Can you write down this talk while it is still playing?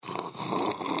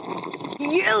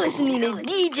You're listening to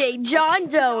DJ John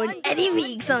Doe and Eddie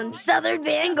Meeks on Southern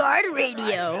Vanguard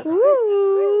Radio.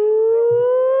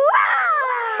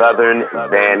 Southern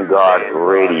Vanguard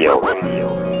Radio.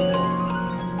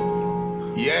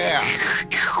 Yeah.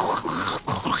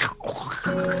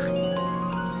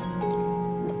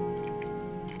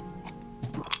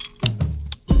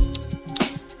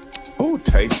 Oh,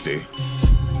 tasty.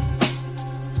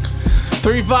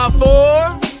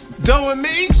 354, Doe and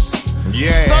Meeks.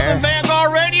 Yeah. Southern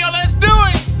Vanguard Radio, let's do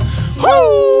it.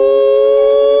 Woo!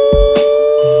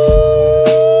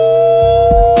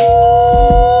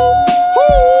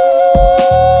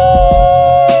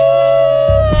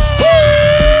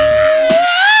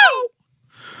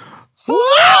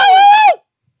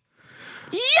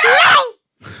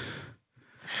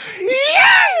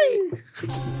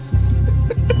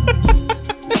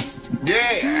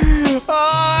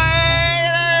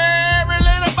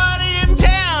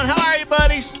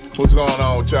 What's going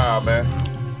on with y'all, man?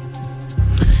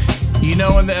 You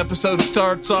know when the episode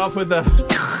starts off with a...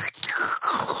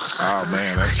 Oh,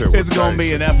 man, that shit was It's going to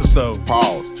be an episode.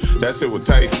 Pause. That shit was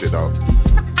tasty, though.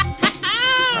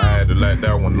 I had to let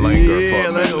that one linger for a minute. Yeah,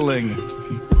 let it linger.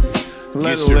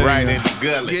 Get you right in the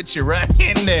gully. Get you right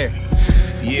in there.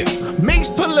 Yeah. Meeks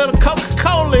put a little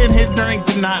Coca-Cola in his drink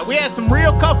tonight. We had some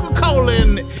real Coca-Cola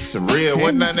in it. Some real,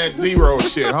 wasn't none of that zero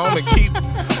shit. Homie,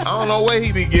 I don't know where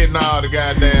he be getting all the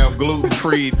goddamn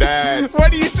gluten-free diet.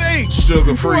 What do you think?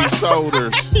 Sugar-free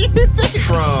sodas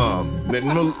from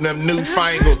them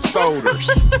newfangled sodas.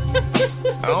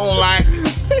 I don't like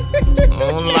it. I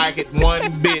don't like it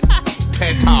one bit.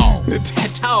 Tatal.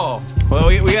 Well,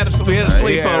 we had a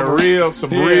sleepover.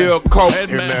 Real Coke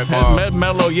in that had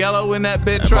mellow yellow in that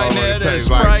bitch right there. It tastes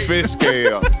like fish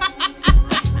scale.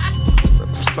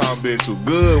 Some bitch was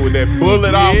good with that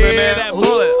bullet off in there. That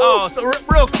bullet. Oh, so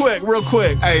real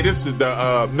quick. Hey, this is the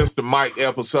Mr. Mike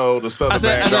episode of Southern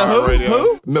Vanguard Radio.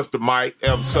 Who? Mr. Mike,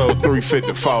 episode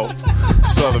 354,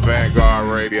 Southern Vanguard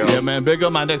Radio. Yeah, man. Big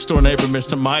up my next door neighbor,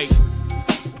 Mr. Mike.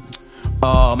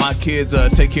 My kids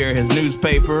take care of his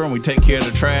newspaper, and we take care of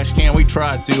the trash can. We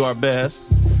try to do our best,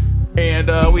 and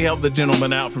we help the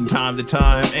gentleman out from time to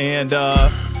time. And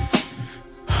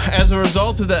as a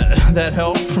result of that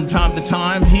help from time to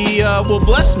time, he will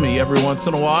bless me every once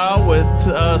in a while with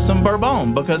some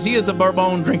bourbon, because he is a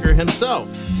bourbon drinker himself.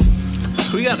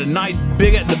 So we got a nice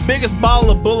the biggest bottle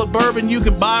of Bullet bourbon you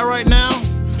can buy right now.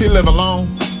 He live alone?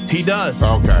 He does.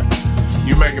 Okay.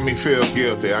 You making me feel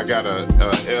guilty. I got an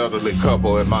elderly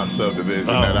couple in my subdivision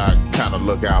that I kind of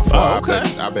look out for. Okay.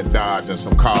 I've been dodging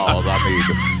some calls.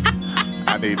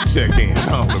 I need to check in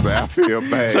on them. I feel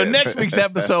bad. So next week's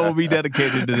episode will be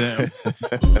dedicated to them.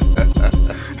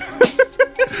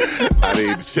 I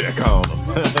need to check on them.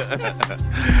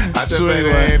 I just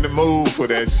ain't in the mood for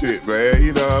that shit, man.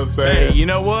 You know what I'm saying? Hey, you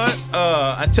know what?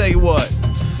 I tell you what.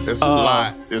 It's a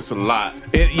lot. It's a lot.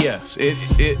 It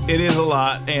is a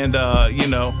lot. And, you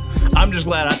know, I'm just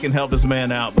glad I can help this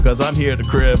man out, because I'm here at the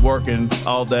crib working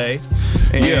all day.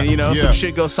 And, you know, some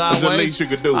shit goes sideways. That's the least you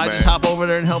could do, man. I just hop over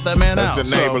there and help that man out. That's a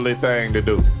neighborly thing to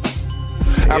do.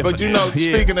 But, you know,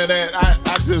 speaking of that,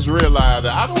 I just realized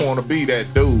that I don't want to be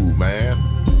that dude, man.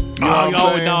 You know what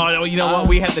I'm saying? No, you know what?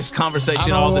 We have this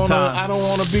conversation all the time. I don't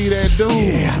want to be that dude.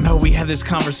 Yeah, I know. We have this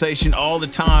conversation all the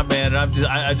time, man. And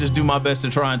I just do my best to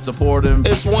try and support him.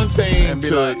 It's one thing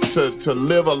to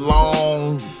live a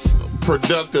long,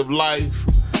 productive life,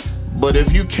 but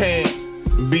if you can't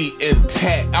be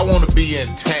intact, I want to be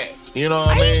intact. You know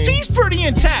what I mean? He's pretty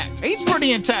intact. He's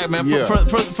pretty intact, man. Yeah.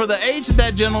 For the age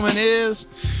that gentleman is,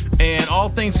 and all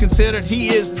things considered, he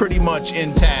is pretty much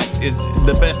intact. Is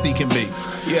the best he can be.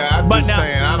 Yeah, I'm just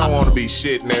saying, I don't want to be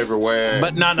shitting everywhere.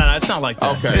 But no, it's not like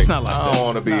that. Okay, it's not like that. I don't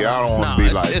want to be. I don't want to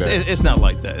be like that. It's not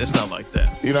like that. It's not like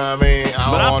that. You know what I mean?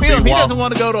 I feel him. He doesn't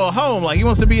want to go to a home. Like, he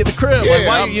wants to be at the crib. Yeah, like,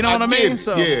 why, you know what I mean?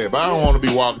 So. Yeah, but I don't want to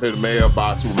be walking to the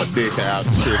mailbox with my dick out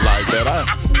and shit like that.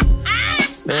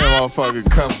 Damn, motherfucker,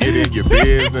 come get in your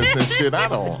business and shit. I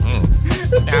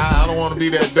don't want to be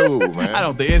that dude, man. I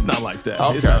don't think it's not like that.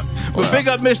 Okay. But big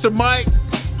up Mr. Mike,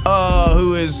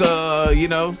 who is, you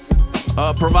know,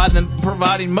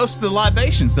 providing most of the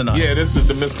libations tonight. Yeah, this is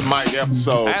the Mr. Mike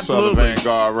episode, Absolutely. Southern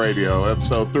Vanguard Radio,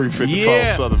 episode 354,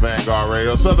 Southern Vanguard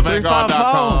Radio,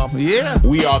 SouthernVanguard.com. Yeah.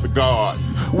 We are the guard.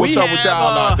 What's up with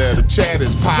y'all out there? The chat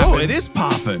is popping. Oh, it is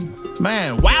popping.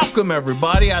 Man, welcome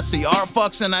everybody. I see Art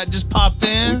Fucks and I just popped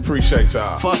in. We appreciate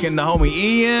y'all. Fucking the homie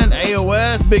Ian,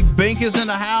 AOS, Big Bink is in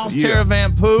the house, Tara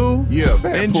Van Poo. Yeah,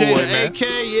 Van Poo. NJ AK,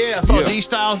 I saw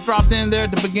D-Styles dropped in there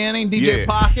at the beginning. DJ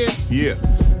Pocket. Yeah.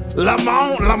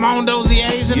 Lamont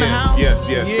Dozier's in the house. Yes.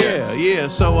 Yeah.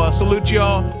 So salute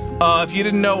y'all. If you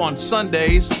didn't know, on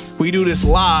Sundays We do this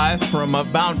live from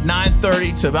about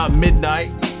 9:30 to about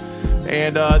midnight.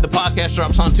 And the podcast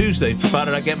drops on Tuesday,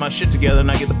 provided I get my shit together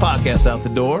and I get the podcast out the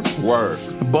door. Word.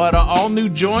 But all new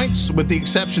joints, with the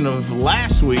exception of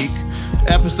last week,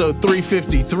 episode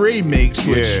 353 Meeks,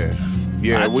 which we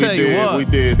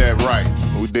did that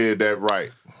right. We did that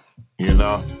right. You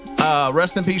know?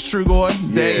 Rest in peace, Trugoy.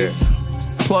 Dave.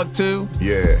 Plug 2.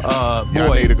 Yeah.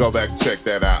 Boy, I need to go back and check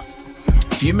that out.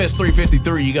 If you missed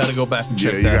 353, you got to go back and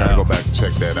check that out. Yeah, you got to go back and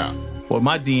check that out. Well,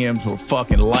 my DMs were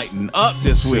fucking lighting up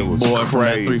this week, boy, from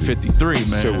that 353,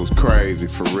 man. Shit was crazy,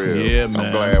 for real. Yeah, man.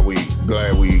 I'm glad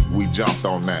we jumped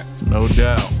on that. No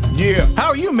doubt. Yeah. How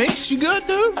are you, Meeks? You good,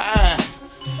 dude?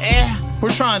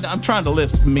 I'm trying to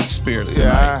lift Meek's spirits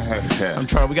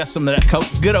tonight. We got some of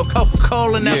that good old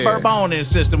Coca-Cola and that bourbon in the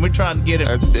system. We're trying to get it.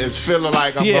 It's feeling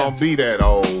like I'm going to be that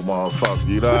old motherfucker.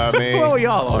 You know what I mean? Well,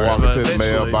 y'all are. Walking to the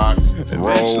mailbox,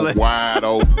 roll wide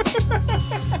open.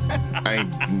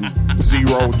 Ain't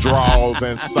zero draws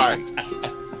in sight.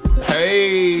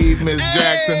 Hey, Miss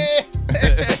Jackson.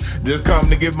 Just come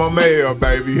to get my mail,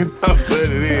 baby. You know what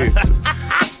it is.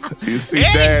 You see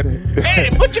Daddy.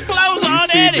 Eddie, put your clothes on,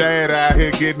 Eddie. You see Daddy out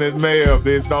here getting his mail,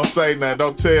 bitch. Don't say nothing.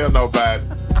 Don't tell nobody.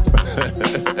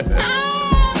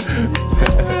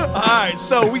 All right,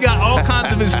 so we got all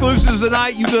kinds of exclusives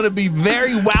tonight. You're going to be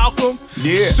very welcome.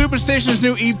 Yeah. Superstition's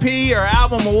new EP or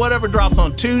album or whatever drops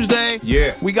on Tuesday.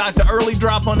 Yeah. We got the early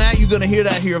drop on that. You're going to hear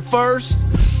that here first.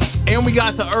 And we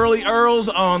got the early Earls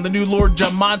on the new Lord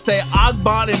Jamonte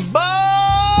Ogbon and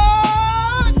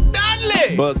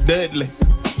Buck Dudley.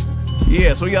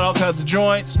 Yeah, so we got all kinds of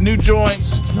joints, new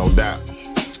joints. No doubt.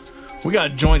 We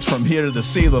got joints from here to the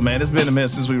Sela, man. It's been a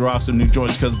minute since we rocked some new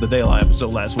joints because of the Daylight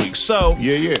episode last week. So,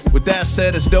 with that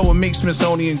said, it's Doe and Meek,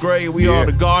 Smithsonian Gray. We are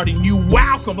the Guardian. You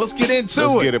welcome. Let's get into it.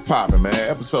 Let's get it popping, man.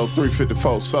 Episode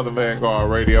 354, Southern Vanguard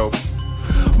Radio.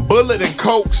 Bullet and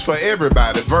Cokes for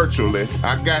everybody virtually.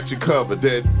 I got you covered.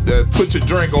 Put your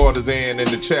drink orders in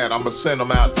the chat. I'm going to send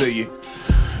them out to you.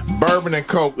 Bourbon and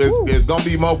Coke is going to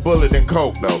be more Bullet than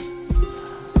Coke, though.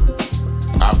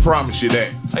 I promise you that.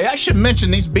 Hey, I should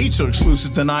mention these beats are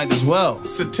exclusive tonight as well.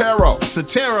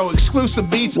 Sotero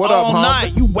exclusive beats all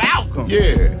night. You welcome.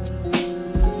 Yeah.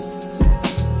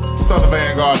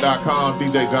 SouthernVanguard.com,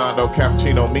 DJ John Doe,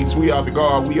 Cappuccino Meeks. We are the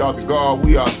Guard. We are the Guard.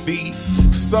 We are the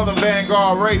Southern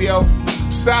Vanguard Radio.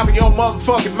 Stop in your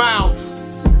motherfucking mouth.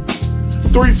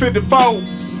 354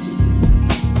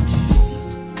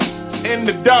 in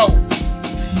the dough.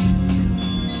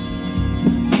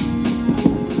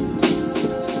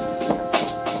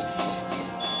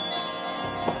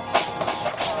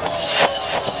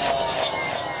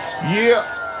 Yeah.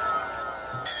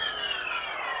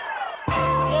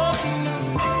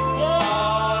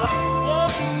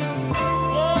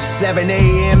 7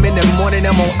 a.m. in the morning,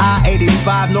 I'm on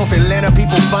I-85, North Atlanta.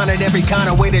 People finding every kind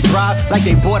of way to drive, like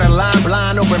they borderline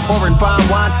blind, open pouring fine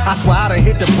wine. I swear I done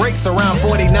hit the brakes around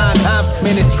 49 times.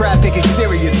 Man, this traffic is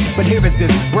serious. But here is this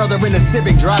brother in a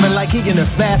Civic driving like he in the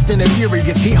Fast and the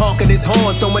Furious. He honking his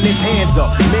horn, throwing his hands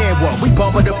up. Man, what? We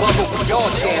bumping the bumper, we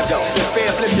all jammed up. The fan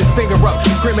flipped his finger up,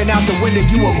 screaming out the window,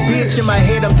 you a bitch. In my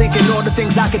head, I'm thinking all the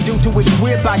things I could do to his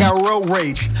whip. I got road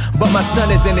rage. But my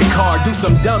son is in the car, do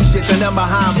some dumb shit, and I'm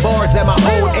behind bars at my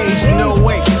old age. No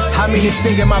way, I mean it's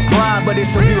stinging my pride, but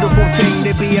it's a beautiful thing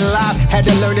to be alive. Had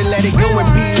to learn to let it go and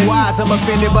be wise. I'm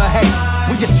offended, but hey,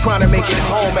 we just trying to make it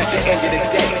home at the end of the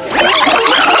day.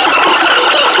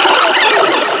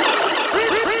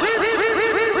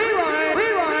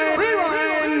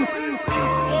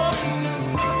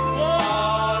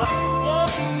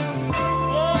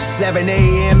 7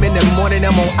 a.m. in the morning,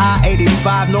 I'm on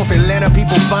I-85, North Atlanta.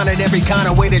 People finding every kind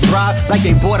of way to drive, like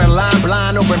they borderline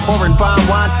blind, open pouring fine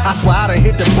wine. I swear I done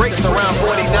hit the brakes around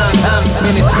 49 times.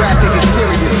 Man, this traffic is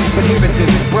serious. But here is this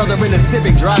brother in a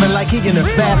Civic driving like he in the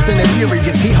Fast and the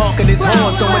Furious. He honking his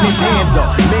horn, throwing his hands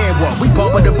up. Man, what? We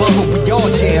bumping the bumper, we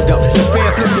all jammed up. The fan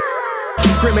flipped the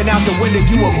screaming out the window,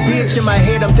 you a bitch. In my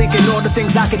head, I'm thinking all the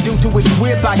things I could do to his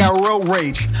whip. I got road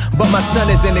rage, but my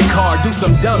son is in the car, do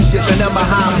some dumb shit, and I'm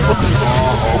behind.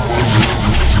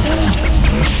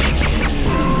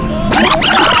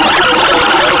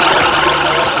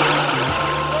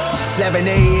 7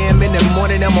 a.m. in the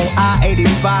morning, I'm on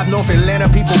I-85, North Atlanta.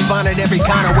 People finding every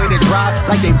kind of way to drive,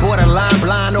 like they borderline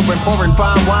blind, open pouring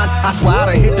fine wine. I swear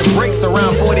I done hit the brakes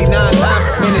around 49 times.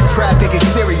 Man, this traffic is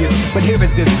serious. But here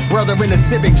is this brother in a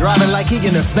Civic driving like he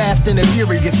in the Fast and the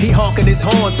Furious. He honking his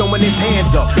horn, throwing his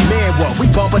hands up. Man, what? We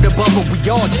bumping the bumper, we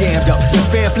all jammed up. The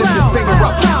fan flipped his finger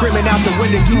up, screaming out the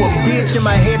window, you a bitch. In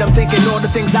my head, I'm thinking all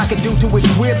the things I could do to his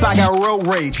whip. I got road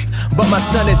rage, but my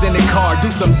son is in the car,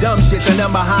 do some dumb shit, and I'm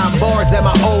behind bars at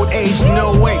my old age,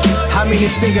 no way. I mean,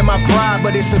 it's stinging my pride,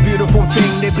 but it's a beautiful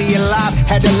thing to be alive.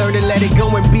 Had to learn to let it go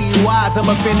and be wise. I'm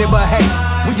offended, but hey,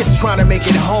 we just trying to make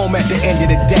it home at the end of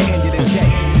the day.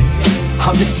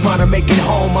 I'm just trying to make it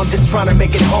home, I'm just trying to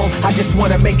make it home. I just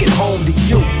wanna make it home to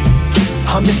you.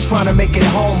 I'm just trying to make it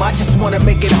home, I just wanna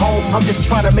make it home. I'm just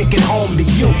trying to make it home to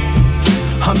you.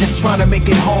 I'm just trying to make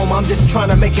it home, I'm just trying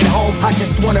to make it home. I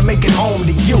just wanna make it home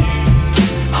to you.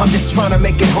 I'm just trying to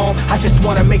make it home, I just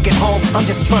wanna make it home. I'm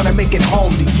just trying to make it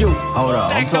home to you. Hold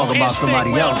up, I'm talking about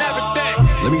somebody else.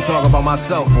 Let me talk about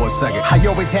myself for a second. I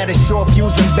always had a short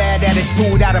fuse and bad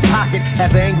attitude out of pocket.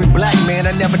 As an angry black man,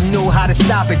 I never knew how to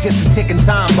stop it. Just a ticking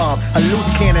time bomb, a loose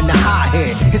cannon, a hot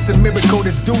head. It's a miracle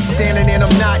this dude standing and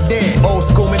I'm not dead. Old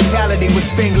school mentality was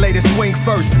thing later swing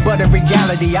first. But in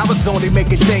reality, I was only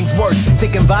making things worse.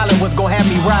 Thinking violent was gonna have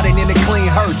me riding in a clean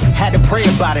hearse. Had to pray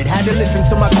about it, had to listen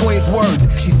to my queen's words.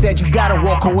 She said you gotta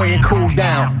walk away and cool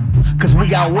down. Cause we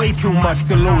got way too much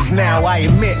to lose now. I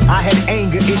admit I had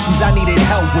anger issues I needed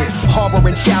help with,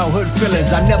 harboring childhood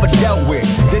feelings I never dealt with.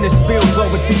 Then it spills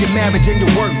over to your marriage and your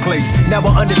workplace. Now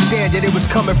I understand that it was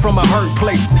coming from a hurt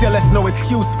place. Still that's no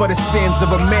excuse for the sins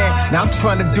of a man. Now I'm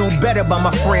trying to do better by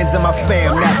my friends and my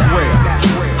fam, that's real.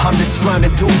 I'm just trying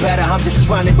to do better, I'm just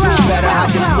trying to do better. I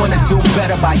just wanna do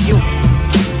better by you.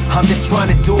 I'm just trying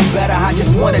to do better, I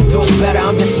just wanna do better.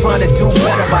 I'm just trying to do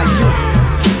better by you.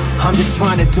 I'm just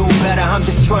trying to do better, I'm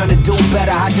just trying to do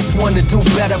better. I just wanna do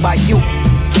better by you.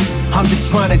 I'm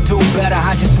just trying to do better,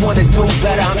 I just wanna do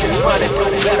better. I'm just trying to do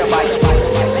better by you.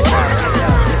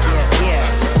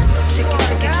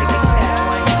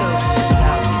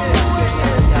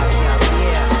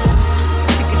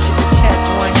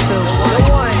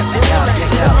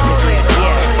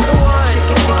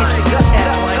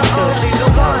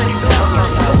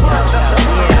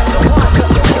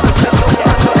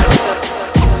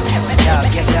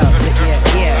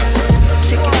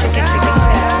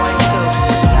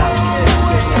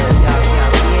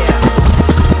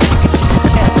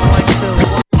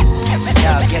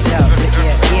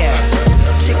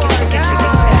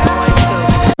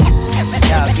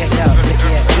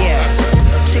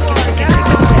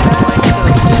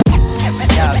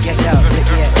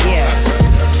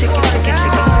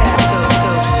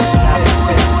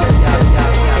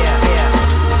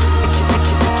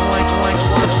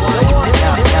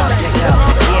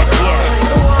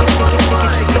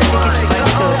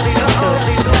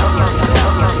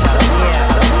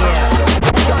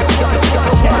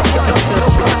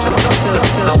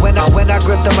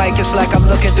 It's like I'm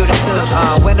looking through the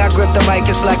when I grip the mic,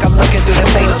 it's like I'm looking through the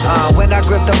face. When I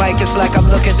grip the mic, it's like I'm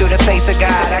looking through the face of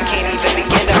God. I can't even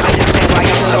begin to understand why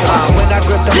I'm so when I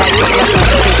grip the mic, it's like I'm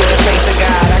looking through the face of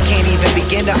God. I can't even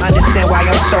begin to understand why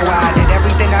I'm so odd. And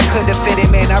everything I could have fit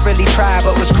in, man, I really tried,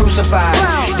 but was crucified.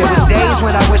 There was days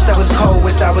when I wished I was Cole,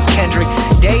 wished I was Kendrick.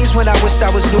 Days when I wished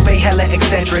I was Lupe, hella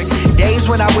eccentric. Days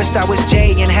when I wished I was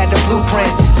Jay and had the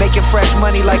blueprint, making fresh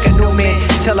money like a new man.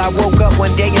 Till I woke up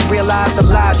one day and realized the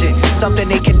logic, something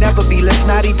they can never be, let's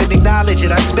not even acknowledge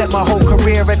it. I spent my whole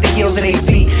career at the heels of their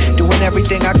feet, doing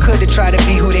everything I could to try to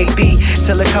be who they be.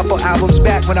 Till a couple albums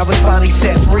back when I was finally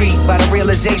set free by the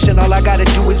realization all I gotta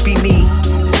do is be me.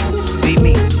 Be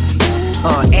me.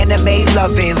 Anime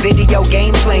loving, video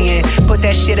game playing. Put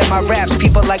that shit in my raps,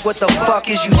 people like what the fuck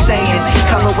is you saying?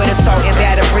 Coming with assault and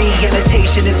battery,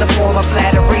 imitation is a form of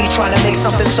flattery. Trying to make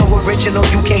something so original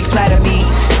you can't flatter me.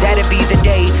 That'd be the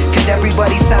day, cause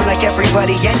everybody sound like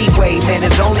everybody anyway. Man,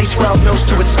 there's only 12 notes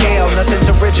to a scale. Nothing's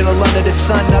original under the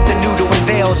sun, nothing new to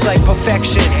unveil. It's like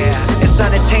perfection, it's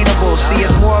unattainable. See,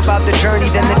 it's more about the journey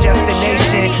than the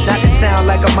destination. Not to sound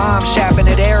like a mom shapping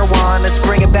at Erewhon. Let's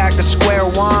bring it back to square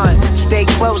one. Stay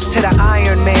close to the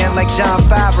Iron Man like John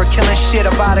Favreau, killing shit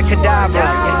about a cadaver.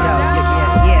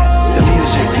 The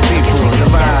music, the people,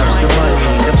 the vibes, the money,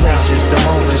 the places, the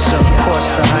moments, of course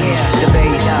the honeys, the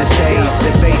bass, the stage,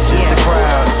 the faces, the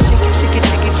crowd.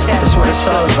 That's what it's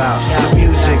all about. The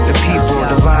music, the people,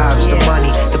 the vibes, the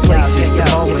money, the places, the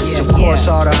moments, of course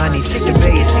all the honeys, the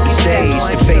bass, the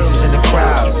stage, the faces in the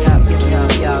crowd.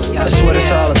 That's what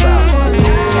it's all about.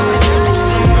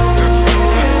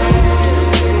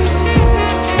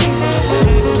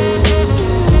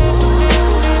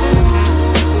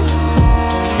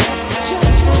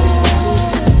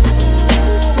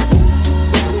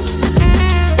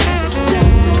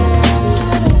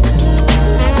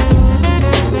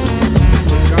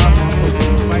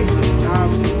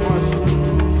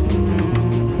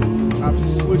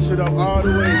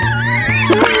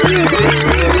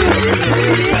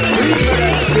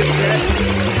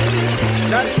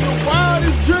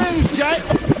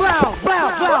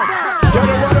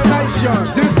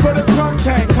 This for the trunk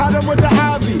tank, how the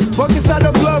Buckets out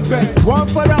of blood bank. One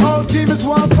for the old demons,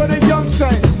 one for the young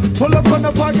saints. Pull up on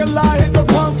the parking lot, hit the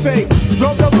pump fake.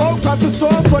 Drove the boat out the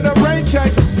storm for the rain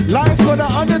checks. Lines for the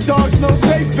underdogs, no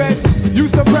safe bets.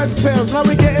 Used to press pills, now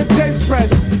we getting tapes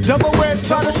pressed. Double wedge,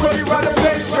 try to show you ride a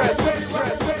bass press.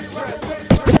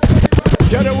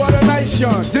 Get it what a nice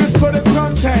Sean. This for the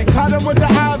trunk tank, caught him with the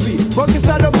Ivy. Buckets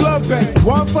out of blood bank.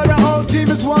 One for the old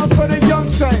demons, one for the young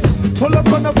saints. Pull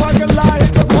up on the parking lot,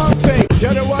 hit the pump fake.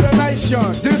 Get it what a nice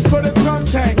Sean. This for the trunk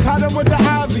tank, caught him with the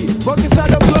Ivy. Buckets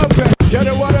out of blood bank. Get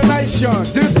it what a nice Sean.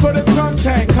 This for the trunk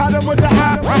tank, caught him with the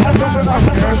Ivy.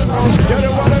 Get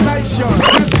it what a nice Sean.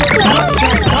 This for the trunk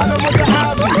tank, caught him with the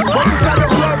Ivy. Buckets out of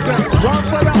blood bank. One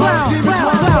for the old demons,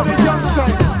 one for the young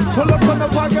saints. Pull up on the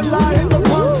parking lot, hit the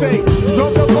pump fake.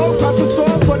 Drove the boat out the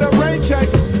storm for the rain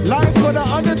checks. Lines for the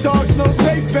underdogs, no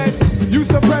safe bets.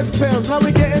 Used to press pills, now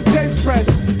we getting tapes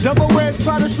pressed. Double wedge,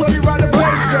 try to show you ride a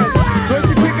bass dress. First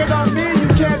you pick it on me, you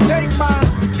can't take mine.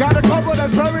 Got a couple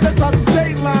that's buried across the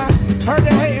state line. Heard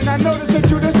it hating, I noticed that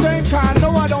you the same kind.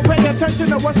 No, I don't pay attention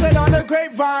to what's said on the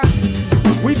grapevine.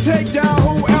 We take down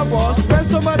whoever. Spend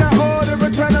some of that oil to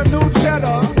return a new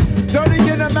cheddar. Dirty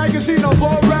in the magazine, no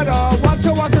Beretta. Watch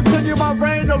how I continue my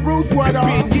reign, the roof weather.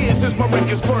 It's been years since my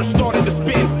records first started to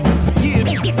spin. Years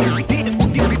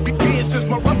since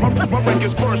my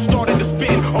records first started to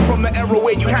spin. I'm from the era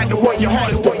where you had to work your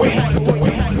hardest to win.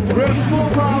 Real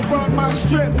smooth how I run my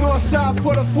strip. North side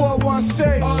for the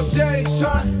 416. All day,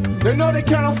 son. They know they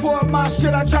can't afford my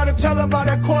shit. I try to tell them about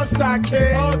that course I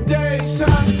kid. All day, son.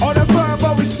 All the fun,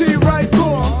 but we see right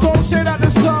through 'em. Throw shit at the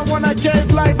sun when I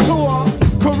gave life to 'em.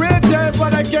 Career dead,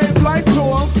 but I gave life to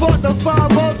him. Fought the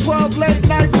 5-0-12 late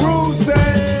night cruising.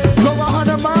 Drove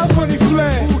 100 miles when he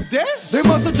fled. Who this? They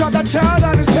must have dropped that child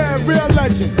on his head, real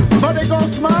legend. But they gon'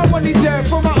 smile when he dead.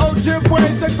 From my old gym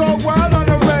ways that go wild on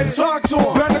the red. Talk to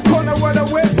him. Round the corner where the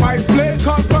whip might flip.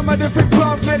 Come from a different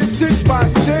club, made it stitch by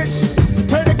stitch.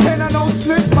 Pray the can I don't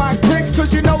sniff my kicks,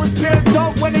 cause you know it's pure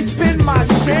dope when they spin my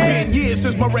shit. It's been years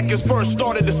since my records first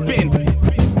started to spin.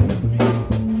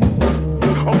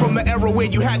 I'm from the era where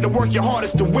you had to work your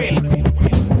hardest to win.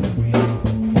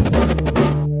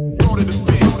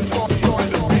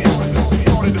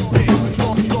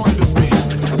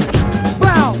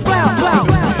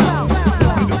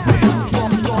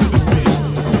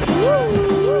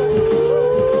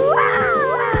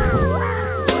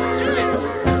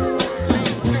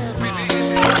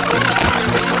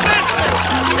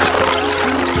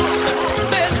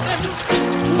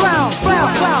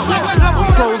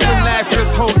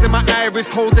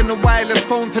 Holding the wireless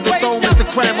phone to the dome is a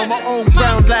crime on my own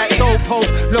ground like dope hope.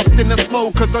 Lost in the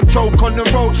smoke cause I choke on the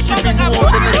road. Should be more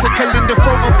than a tickle in the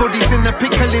throat. My body's in the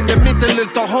pickle in the middle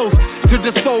as the host. To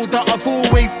the soul that I've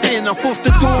always been. I forced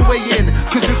the doorway in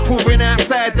cause it's pouring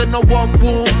outside and no one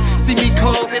warms. See me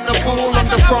curled in the ball on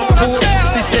the front porch.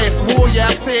 They say it's war, yeah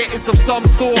I say it is of some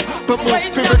sort. But more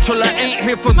spiritual, I ain't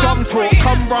here for dumb talk.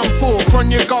 Come run forth, run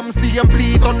your gums, see and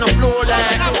bleed on the floor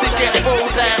like they get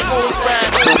rolled like rolls round.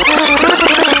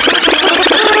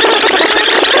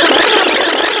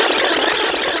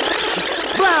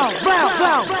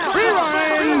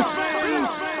 Rewind.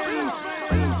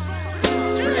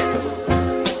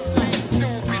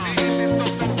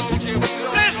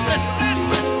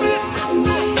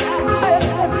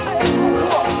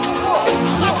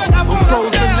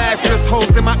 Frozen lifeless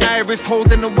holes in my iris,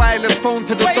 holding the wireless phone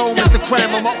to the dome is a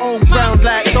crime on my own ground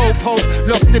like dope hope.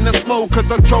 Lost in the smoke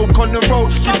cause I choke on the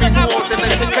road. Should be more than a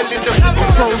tickle in the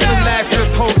frozen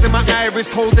lifeless holes in my iris,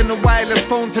 holding the wireless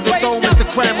phone to the dome is a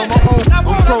crime on my own.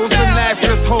 Frozen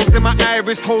lifeless holes in my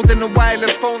iris, holding the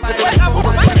wireless phone to the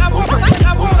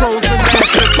frozen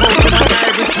lifeless holes in my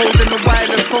iris, holding the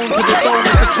wireless phone to the dome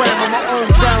is a crime on my own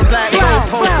ground like dope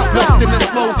hope. Lost in the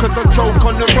smoke cause I choke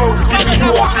on the road. Should be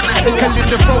more than a tickle in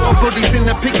the throat. My body's in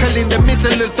the pickle in the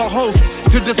middle as the host.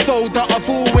 To the soul that I've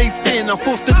always been. I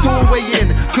forced the doorway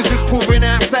in cause it's pouring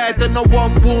outside and no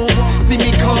one warm. See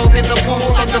me curled in the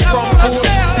ball on the front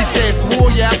porch. They say it's war,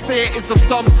 yeah I say it is of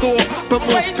some sort. But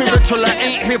more spiritual, I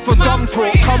ain't here for dumb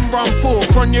talk. Come run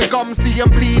forth, run your gums, see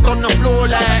and bleed on the floor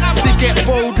like they get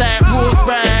rolled like wars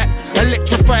right.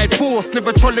 Electrified force,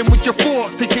 never trolling with your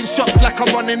thoughts. Taking shots like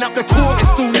I'm running up the court.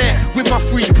 It's still net with my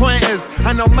 3 pointers.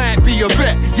 And I might be a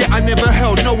vet, yet I never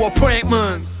held no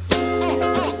appointments.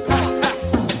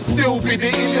 Still be the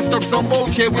illest of some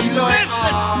boat, yeah we like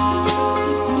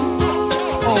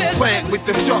on point with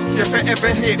the shots, yeah forever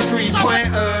hit 3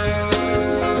 pointers.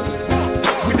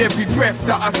 With every breath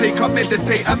that I take I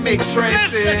meditate, I make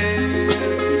choices.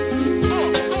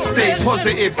 Stay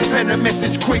positive, pen a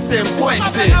message quick, then voice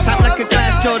it. Tap like a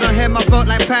glass jaw, don't hear my throat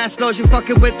like past laws. You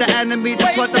fucking with the enemy,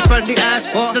 that's what the friendly ass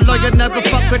for. The lawyer never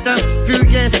fuck with them. Few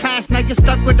years past, now you're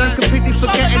stuck with them. Completely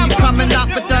forgetting you coming up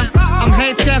with them. I'm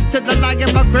HF to the lie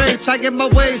in my grave, trying my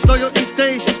ways. Loyalty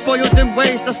stays, you spoiled in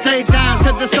ways. I stay down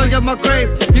to the soil of my grave.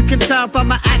 You can tell by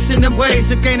my action and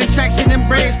ways of gaining traction and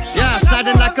braves. Yeah, I'm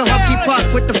sliding like a hockey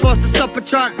puck with the force to stop a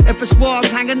truck. If it's war, I'm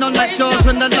hanging on like shores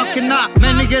when they're locking up.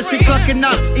 Many years we clocking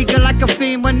up, eager like a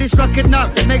fiend when he's rocking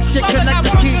up. Make shit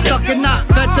collectors keep stocking up.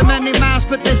 Fed to many miles,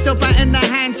 but they're still batting their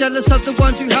hand. Jealous of the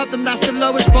ones who help them, that's the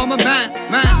lowest form of man.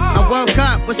 I woke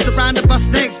up, was surrounded by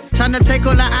snakes, trying to take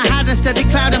all that I had and steady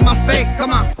clouding my fate.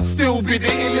 Come on. Still be the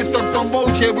illest dogs on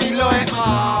road, yeah, we like.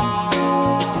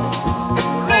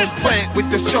 On point with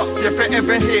the shots, yeah,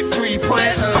 forever hit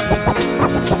 3-pointers.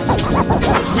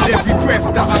 With every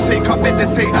breath that I take, I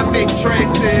meditate, I make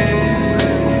choices.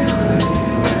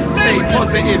 Stay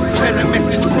positive, pen a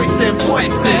message quick, then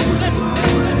voice it.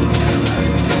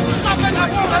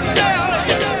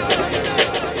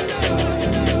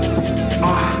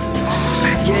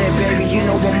 Yeah, baby, you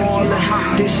know I'm all in.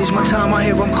 This is my time, I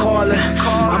hear I'm calling.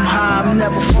 I'm high, I'm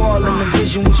never falling. The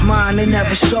vision was mine, they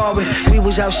never saw it. We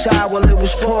was outside while it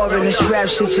was pouring. This rap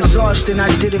shit's exhausting. I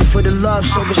did it for the love,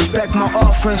 so respect my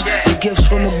offerings. The gifts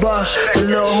from above. The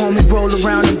little homie roll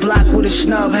around the block with a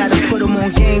snub. Had to put him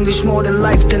on game, there's more than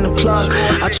life than the plug.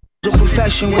 A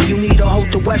profession where you need a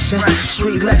hold the Wesson.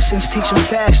 Street lessons, teaching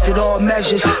fast at all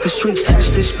measures. The streets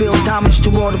tested, spill diamonds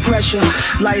through all the pressure.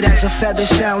 Light as a feather,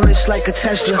 soundless like a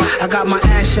Tesla. I got my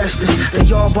ancestors,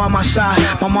 they all by my side.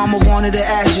 My mama wanted the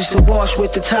ashes to wash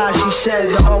with the tide. She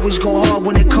said to always go hard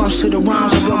when it comes to the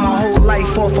rhymes. I built my whole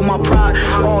life off of my pride.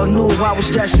 All knew I was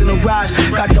destined to rise.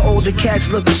 Got the older cats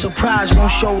looking surprised.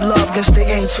 Won't show love, guess they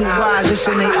ain't too wise. It's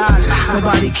in their eyes.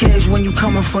 Nobody cares when you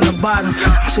coming from the bottom.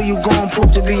 So you gon'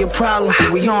 prove to be a problem,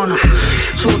 we on them.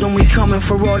 Told them we coming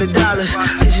for all the dollars.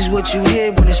 This is what you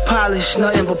hear when it's polished,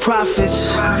 nothing but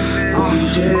profits. We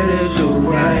did it the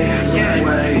right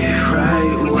way,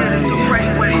 right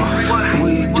way.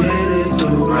 We did it the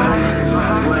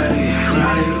right way,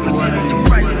 right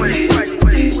way.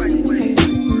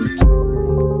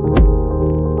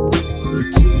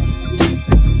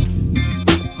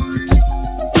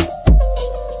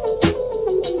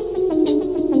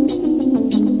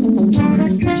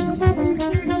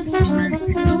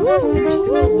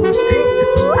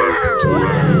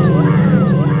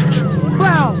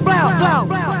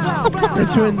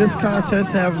 Entering this contest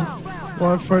have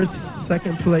won first,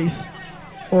 second place,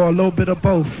 or a little bit of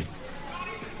both.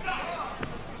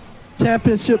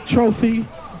 Championship trophy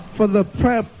for the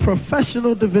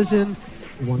professional division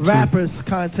rappers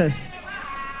contest.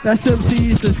 That's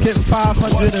MCs that's getting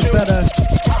 500 and better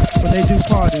when they do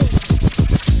parties.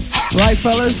 Right,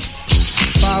 fellas?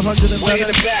 500 and better. Way in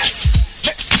the back.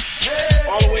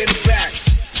 All the way in the back.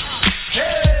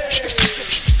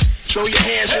 Throw your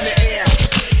hands in the air.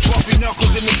 Bumpy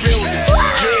knuckles in the building.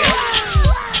 Yeah.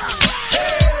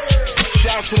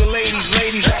 Shout out to the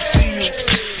ladies, I see you.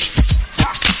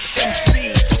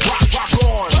 MC, rock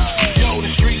on. Yo, the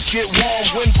streets get warm,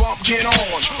 wind bump get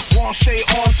on. Won't stay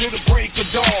on till the break of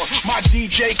dawn. My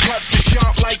DJ cuts the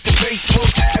jump like the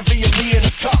Facebook Avenue in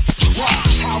the tuck. Rock,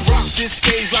 I rock this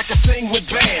stage like I sing with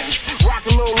bands. Rock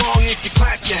a little long if you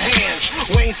clap your hands.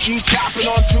 Wayne keep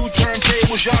chopping on 2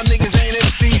 turntables. Y'all niggas ain't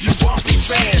MCs, you bumpy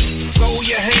fans. Throw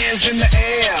your hands in the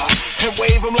air and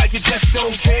wave them like you just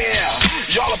don't care.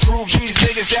 Y'all approve these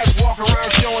niggas that walk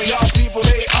around showing y'all people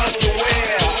they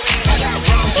underwear. I got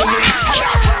rhymes to me, I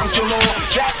got rhymes to law.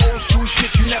 That old school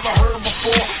shit you never heard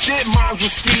before. Did minds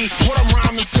with speed, what I'm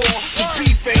rhyming for. The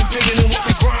beef ain't bigger than what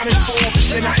we grinding for.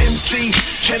 Can I MC?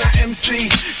 Can I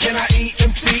MC? Can I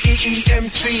EMC?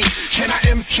 EEMC? Can I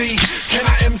MC? Can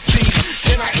I MC?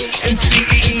 Can I EMC?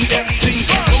 EEMC?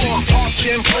 Come on,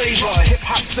 party and flavor, hip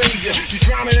hop savior. You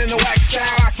drowning in the wax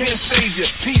style, I can't save you.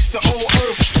 Peace to old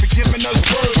earth, for giving us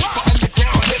birth. For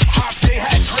underground hip hop, they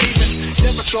had cravings.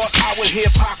 Never thought I would hear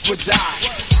Pac would die.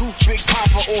 Proof Big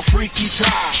Papa or Freaky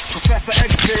Ty. Professor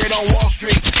X period on Wall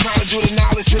Street, trying to do the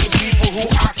knowledge to the people who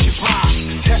occupy.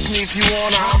 Test me if you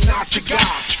wanna, I'm not your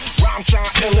guy. Rhyme sound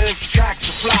ill if tracks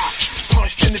are fly.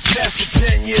 Punched in the chest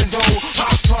at 10 years old.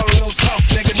 I'm tall, a little tough,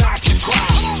 nigga, not your cry.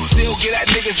 Still get at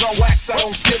niggas on wax, I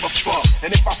don't give a fuck.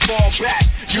 And if I fall back,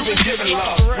 you been giving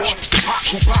love. Boy, pop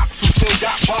who pops who still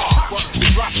got bars. The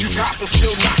drops you got but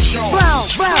still not shown.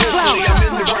 Hopefully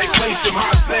I'm in the right place in my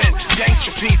zen.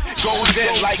 Gangsta piece goes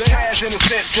in like cash in a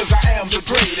sense, cause I am the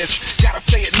greatest. Gotta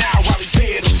say it now while he's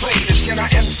here to play this. Can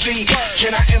I MC?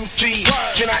 Can I MC?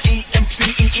 Can I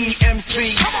EMC?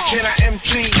 EEMC? Can I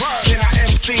MC? Can I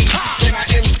MC? Can I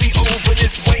MC over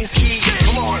this Wayne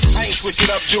switch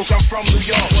it up, Duke, I'm from New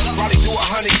York. Probably do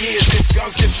 100 years if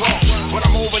guns can talk. But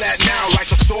I'm over that now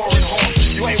like a soaring hawk.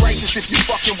 You ain't righteous if you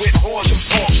fucking with whores and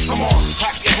talk. Come on,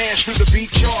 clap your hands to the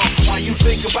beat, y'all. While you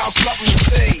think about something to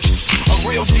say. A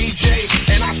real DJ,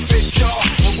 and I spit y'all.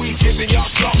 When we giving y'all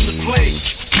something to play.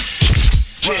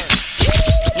 Yeah.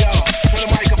 Yo, turn the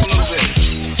mic up a little bit.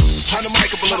 Turn the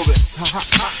mic up a little bit.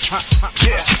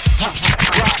 Yeah.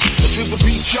 Rock to the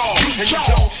beat, y'all. And you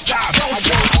don't stop. I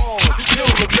go on. Till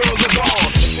the girls are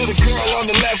gone. To the girl on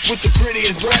the left with the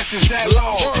prettiest breasts is that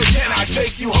long. Can I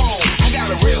take you home? I got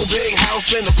a real big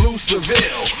house in the Blue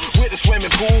Seville. With a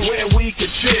swimming pool where we could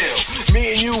chill.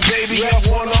 Me and you, baby, up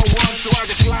one-on-one so I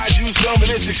can slide you some of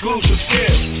this exclusive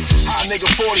skill. Hot nigga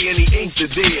 40 and he inked the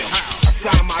deal.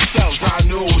 Signed myself, so I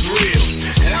knew it was real.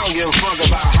 And I don't give a fuck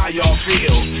about how y'all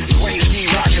feel. Wayne Ski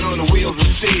rocking on the wheels of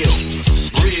steel.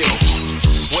 Real.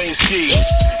 Wayne Ski.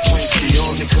 Wayne Ski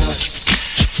on the cut.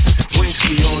 Wayne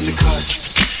Ski on the cut.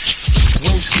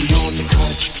 Wayne Ski on the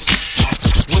cut.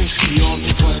 Wayne Ski on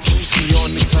the cut. Wayne Ski on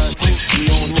the cut. Wayne Ski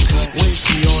on the cut. Wayne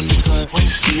Ski on the cut.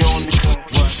 Wayne Ski on the cut.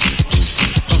 What?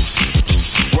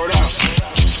 Word up.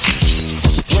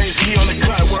 Wayne Ski on the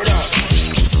cut. Word up.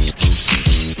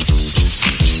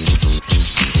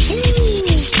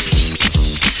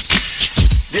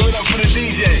 Give it up for the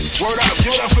DJ. Word up.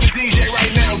 Give it up for the DJ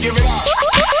right now. Give it up.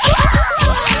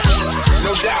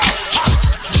 No doubt.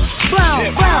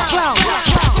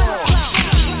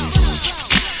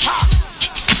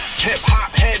 Hip hop,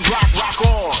 head rock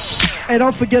on. Hey,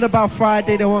 don't forget about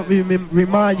Friday. They want me to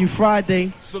remind you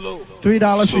Friday.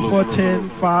 $3 before 10,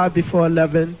 5 before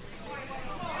 11.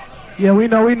 Yeah, we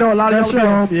know. A lot of y'all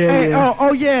right. Yeah, hey, yeah.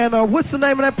 Oh, yeah. And what's the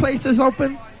name of that place that's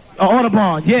open?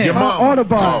 Audubon. Yeah,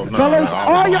 Audubon. Fellas,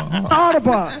 all your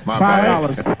Audubon.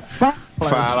 $5.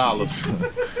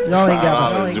 $5. Y'all ain't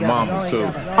got $5. Your mama's too.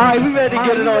 All right, we ready to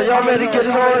get it on. Y'all ready to get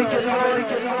it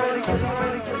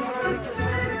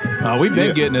on? We've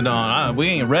been getting it on. We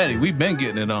ain't ready. We've been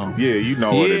getting it on. Yeah, you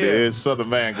know what it is. Southern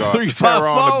Vanguard. Terror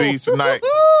on the beats tonight.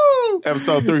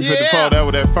 Episode 354. Yeah. That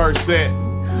was that first set.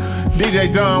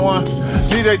 DJ John won.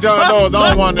 DJ John Doe is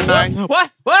on one tonight.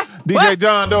 What? DJ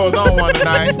John Doe is on one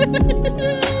tonight.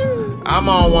 I'm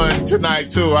on one tonight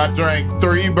too. I drank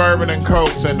 3 bourbon and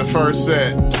cokes in the first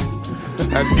set.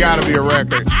 That's gotta be a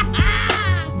record.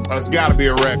 That's gotta be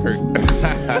a record.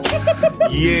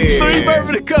 Yeah. 3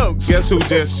 bourbon and cokes. Guess who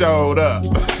just showed up?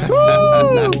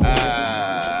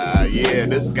 Yeah,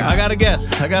 this guy. I gotta guess.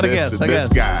 This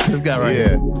guy right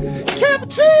here.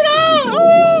 Cappuccino.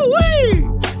 Ooh, wait.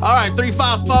 All right,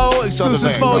 354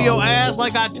 exclusive for your ass.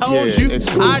 Like I told you.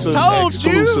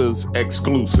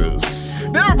 Exclusives.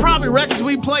 There were probably records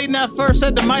we played in that first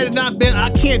set that might have not been, I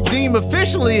can't deem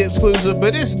officially exclusive,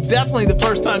 but it's definitely the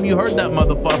first time you heard that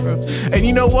motherfucker. And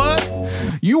you know what?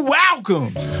 You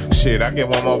welcome. Shit, I get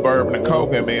one more bourbon and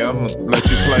coke in me. I'm gonna let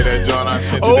you play that joint I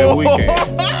sent you that weekend.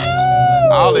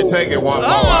 I'll only take it one more.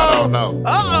 I don't know.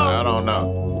 I don't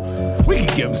know. We can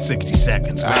give him 60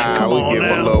 seconds, man. We'll give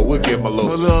him a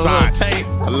little sache.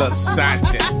 A little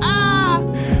sache.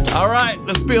 All right,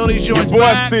 let's build these joints. Your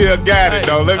boy still got it,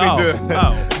 though. Let me just.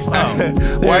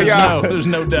 There's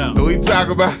no doubt. We talk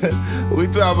about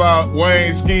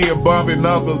Wayne Ski and bumping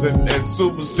knuckles and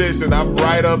superstition. I'm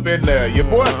right up in there. Your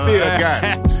boy still got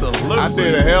it. Absolutely. I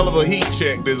did a hell of a heat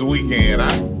check this weekend.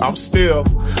 I'm still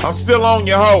on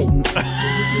your hoe.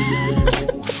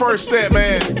 First set,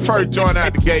 man. First joint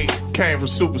out the gate came from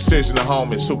Superstition to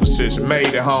Home, and Superstition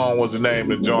Made at Home was the name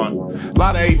of the joint. A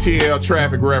lot of ATL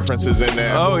traffic references in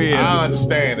there. Oh yeah, I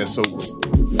understand it. So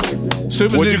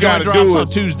what you got to do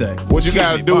is Tuesday. What you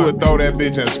got to do is throw that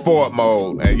bitch in sport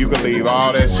mode, and you can leave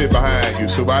all that shit behind you.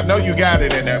 So I know you got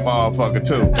it in that motherfucker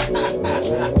too.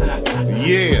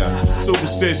 Yeah,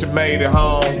 Superstition Made at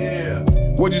Home. Yeah.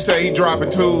 What'd you say? He dropping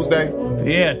Tuesday?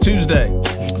 Yeah, Tuesday.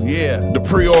 Yeah. The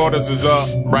pre-orders is up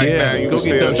right now. You go can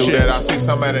still do shits. that. I see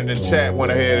somebody in the chat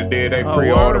went ahead and did they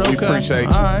pre-order. Okay. We appreciate you.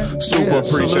 Right. Super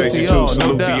appreciate you too.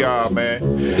 Salute to y'all, man.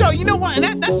 Yo, you know what?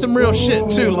 And that's some real shit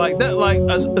too. Like that,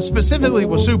 specifically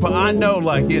with Super, I know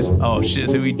like his. Oh shit,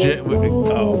 who he jet with?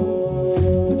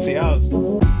 Oh, see, I was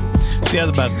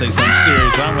about to say something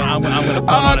serious. I'm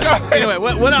gonna. Anyway,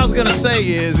 what I was gonna say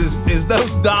is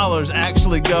those dollars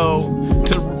actually go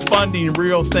to funding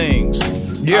real things.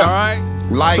 Yeah. All right.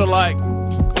 Lights, so like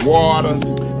water,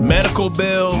 medical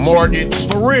bills, mortgage,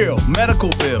 for real, medical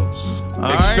bills,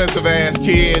 expensive ass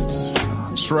kids.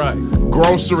 That's right.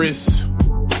 Groceries,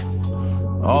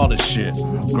 all this shit.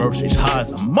 Groceries high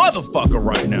as a motherfucker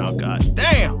right now. God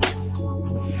damn.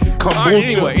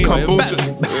 Kombucha.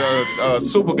 Kombucha.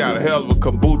 Super got a hell of a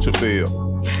kombucha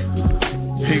bill.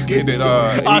 He get it.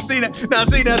 I see that. Now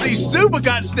see, Super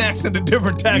got snacks in the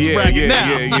different tax bracket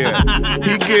now. Yeah.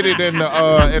 He get it in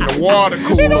the water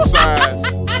cooler size.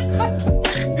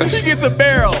 He gets a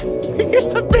barrel. He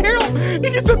gets a barrel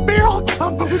of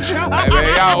kombucha. Hey,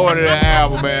 man, y'all order that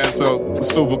album, man, so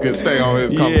Super can stay on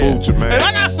his kombucha, man. And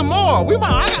I got some more. We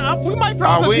might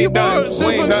probably we ain't done. That's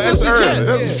early.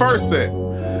 That's the first set.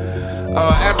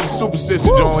 After the Superstitious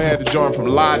joint, we had to join from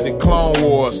Logic, Clone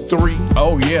Wars 3.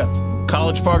 Oh, yeah.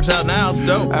 College Park's out now. It's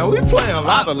dope. We playing a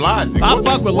lot of Logic. I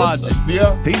fuck with Logic.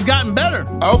 Yeah. He's gotten better.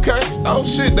 Okay. Oh,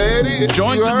 shit, there it is.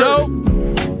 Joints are dope.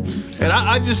 And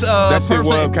I just that shit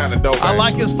was kind of dope. I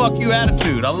like his fuck you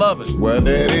attitude. I love it. Well,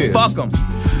 there it is. Fuck him.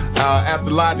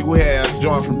 After Logic, we had a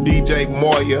joint from DJ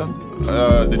Moya,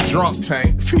 The Drunk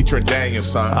Tank, featuring Daniel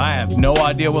Son. I have no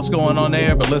idea what's going on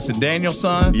there, but listen, Daniel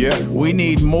Son, we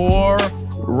need more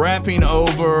rapping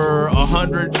over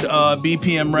 100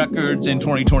 BPM records in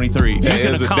 2023. If you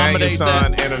can accommodate a Daniel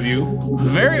Son interview.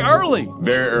 Very early.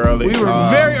 We were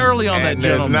very early on that, gentleman.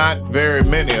 There's not very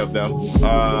many of them.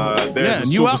 There's a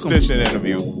Superstition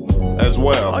interview as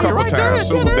well. A couple times.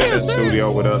 Super been in the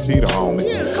studio with us. He the homie.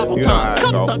 Yeah, a couple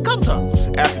times.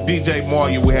 After DJ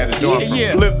Moya, we had a joint from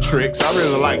Flip Tricks. I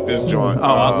really like this joint. Oh,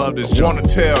 I love this joint. Want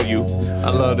to tell you. I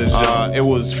love this joint. It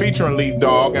was featuring Leaf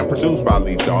Dog and produced by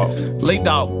Leaf Dog. Leaf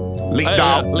Dog.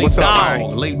 What's up,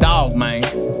 man? Leaf Dog, man.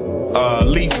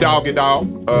 Leaf Doggy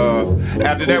Dog.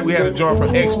 After that, we had a joint from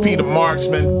XP the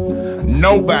Marksman.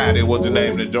 Nobody was the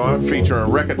name of the joint,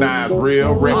 featuring Recognize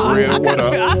Real, Real, what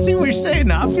up? I see what you're saying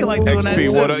now. I feel like doing that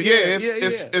XP, too. what up? Yeah,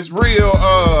 it's real.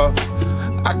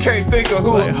 I can't think of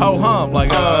who. Like ho hum, like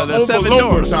the Seven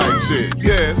Doors type shit.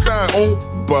 Yeah, it sounds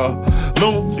Oompa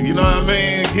Loompa. You know what I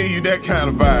mean? Give you that kind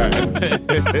of vibe.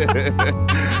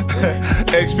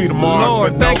 XP the Marksman.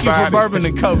 Lord, thank you for bourbon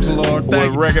and cokes, Lord.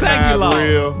 Thank you, Recognize Lord.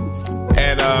 Real.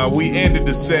 And we ended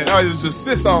the set. Oh, it was a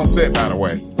 6-song set, by the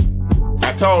way.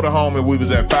 I told the homie we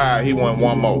was at 5. He wanted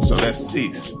one more, so that's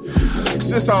 6.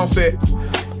 6-song set.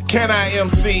 Can I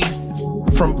MC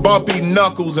from Bumpy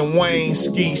Knuckles and Wayne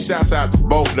Ski? Shouts out to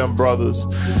both of them brothers.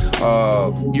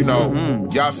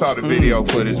 Y'all saw the video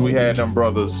footage. We had them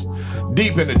brothers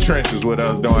deep in the trenches with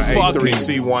us doing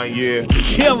A3C 1 year.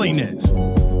 Killing it.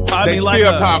 They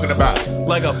still talking about it.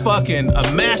 Like a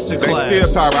masterclass. They still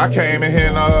talking. I came in here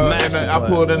and I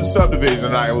pulled in the subdivision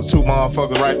tonight. It was 2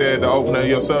 motherfuckers right there at the opening of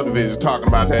your subdivision talking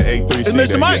about that A3C. And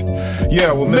Mr. Mike.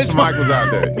 Yeah, well, Mr. Mike was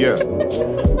out there. Yeah.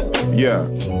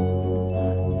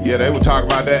 Yeah, they were talking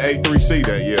about that A3C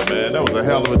that year, man. That was a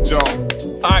hell of a jump.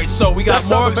 All right, so we got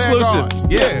more exclusive.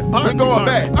 Yeah, we're going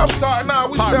back. I'm sorry,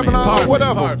 we stepping on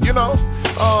whatever, you know.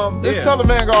 It's Southern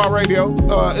Vanguard Radio.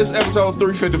 It's episode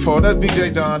 354. That's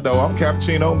DJ John Doe. I'm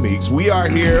Cappuccino Meeks. We are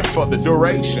here for the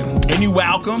duration. And you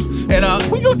welcome. And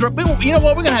you know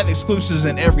what? We're gonna have exclusives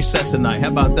in every set tonight. How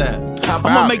about that? I'm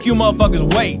gonna make you motherfuckers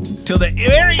wait till the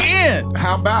very end.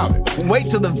 How about it? Wait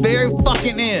till the very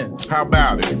fucking end. How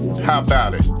about it?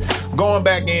 Going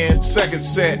back in, second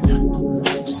set.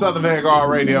 Southern Vanguard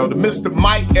Radio, the Mr.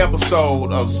 Mike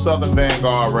episode of Southern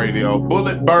Vanguard Radio.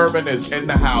 Bullet Bourbon is in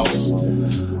the house.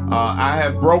 I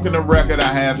have broken the record.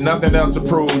 I have nothing else to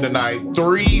prove tonight.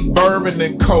 3 bourbon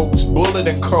and cokes, Bullet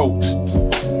and cokes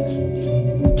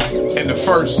in the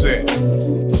first set.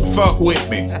 Fuck with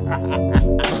me.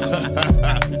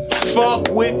 Fuck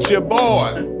with your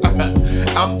boy.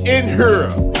 I'm in here.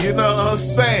 You know what I'm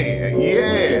saying?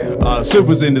 Yeah.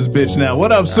 Super's in this bitch now.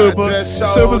 What up, Super?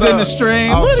 Super's in the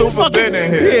stream. Oh, Super been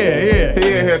in here. Yeah.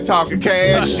 He in here talking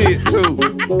cash shit too.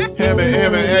 Him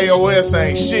and AOS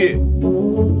ain't shit.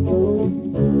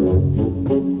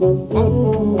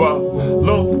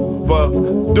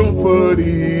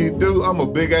 I'm a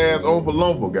big ass Oompa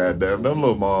Loompa, goddamn. Them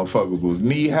little motherfuckers was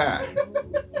knee high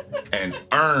and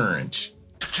orange.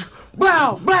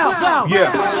 Blow.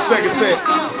 Yeah, second set,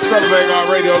 Southern Vanguard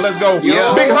Radio. Let's go.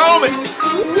 Yo. Big homie.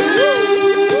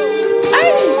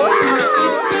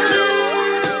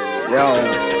 Yo.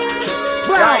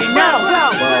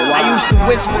 I used to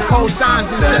whisper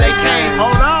cosigns until they came.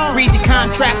 Hold on. Read the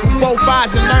contract with both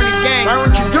eyes and learn the game. Learn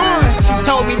what you doing. She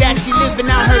told me that she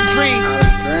living out her dream.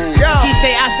 She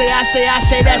say, I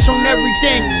say, that's on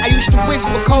everything. I used to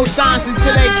whisper cosigns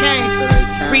until they came.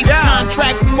 Read the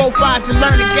contract with both eyes and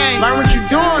learn the game. Learn what you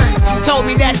doing. She told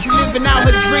me that she living out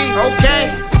her dream.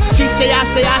 Okay. She say, I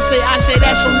say,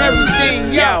 that's on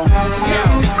everything. Yo.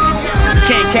 You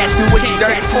can't catch me with your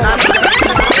dirty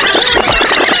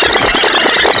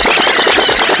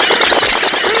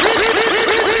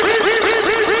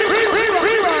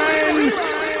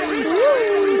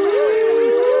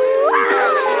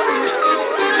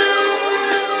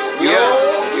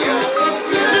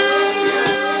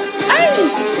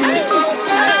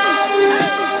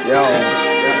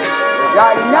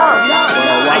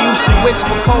I used to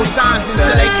whisper cosigns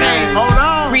until they came. Hold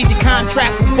on. Read the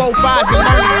contract with both eyes and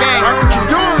learn the game. What you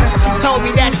doing? She told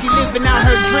me that she living out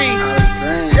her dream.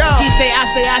 She say, I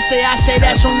say,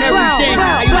 that's on everything.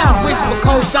 I used to whisper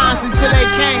cosigns until they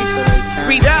came.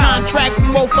 Read the contract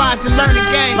with both eyes and learn the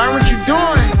game. Learn what you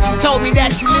doing? She told me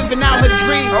that she living out her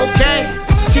dream. Okay.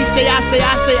 She say, I say,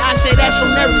 that's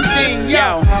on everything.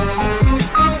 Yo.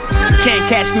 You can't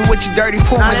catch me with your dirty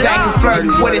pumas acting flirty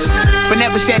with us, but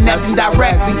never said nothing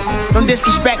directly. Don't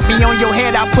disrespect me on your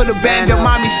head, I put a band up.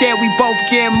 Mommy said we both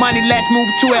getting money, let's move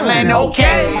to Atlanta,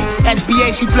 okay?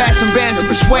 SBA, she flashed some bands to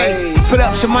persuade. Put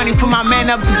up some money for my man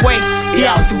up the way, he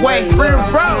out the way.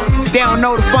 They don't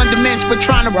know the fundamentals, but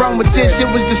trying to run with this, it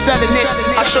was the suddenness.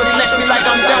 I sure they let me like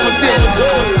I'm done with this.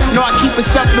 No, I keep a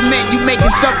supplement, you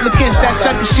making supplicants, that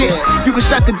sucker shit. You can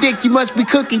suck a dick, you must be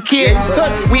cooking, kid.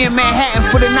 We in Manhattan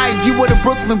for the night, view of the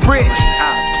Brooklyn Bridge.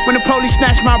 When the police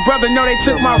snatched my brother, no, they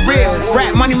took my rib.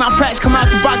 Rap money, my packs come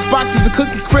out the box, boxes of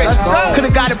Cookie Crisp.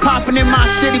 Could've got it poppin' in my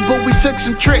city, but we took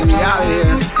some trips.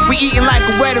 We eating like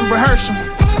a wedding rehearsal.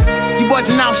 You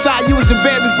wasn't outside, you was in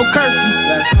bed before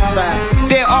curfew.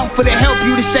 They're offer to help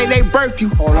you to say they birthed you.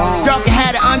 Y'all can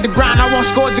have it underground, I want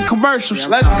scores and commercials.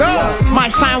 Let's go. My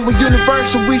sign with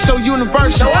Universal, we so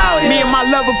universal. Me and my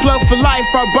lover plug for life,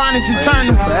 our bond is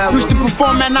eternal. Used to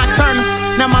perform at Nocturnal,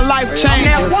 now my life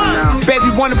changed.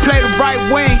 Baby wanna play the right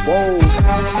wing. Whoa.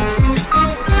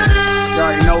 You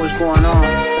already know what's going on.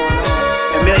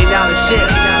 $1 million shit.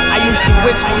 I used to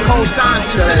whisper cosigns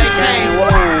until they came.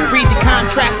 Read the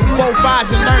contract with both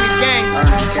eyes and learn the game.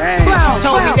 She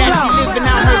told me that she living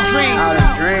out her dream.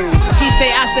 She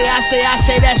say, I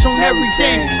say, that's on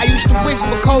everything. I used to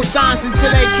whisper cosigns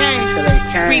until they came.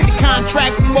 Read the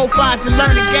contract with both eyes and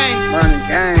learn the game.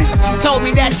 She told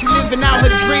me that she living out her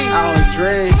dream.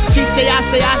 She say, I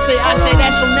say,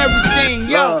 that's on everything.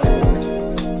 Yo.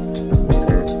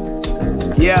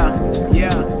 Yeah.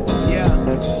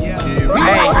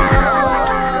 Hey,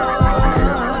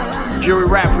 Jury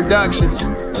Rap Productions. Get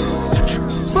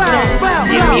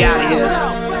me out of here.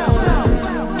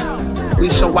 We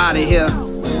so out of here.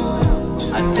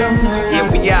 Get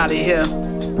me out of here.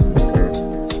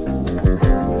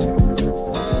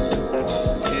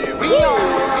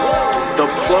 The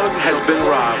plug has been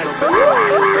robbed.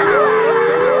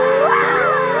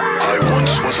 I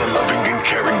once was a loving and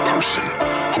caring person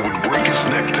who would break his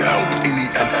neck to help any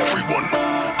and everyone.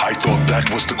 I thought that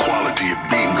was the quality of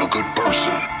being a good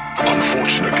person.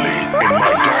 Unfortunately, in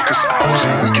my darkest hours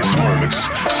and weakest moments,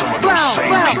 some of those same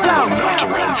people are not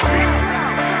around for me.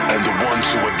 And the ones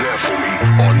who were there for me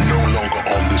are no longer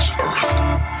on this earth,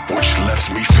 which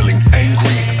left me feeling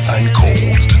angry and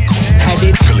cold.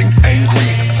 Feeling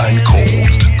angry and cold.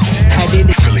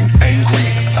 Feeling angry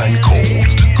and cold.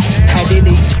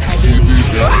 Feeling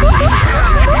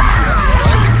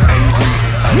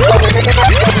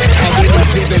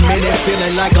Given minute,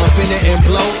 feeling like I'm finna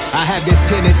implode. I have this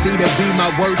tendency to be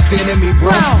my worst enemy,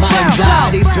 bro. My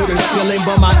anxiety's to the ceiling,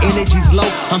 but my energy's low.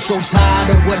 I'm so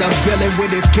tired of what I'm feeling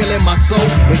with, it's killing my soul.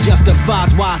 It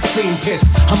justifies why I seem pissed.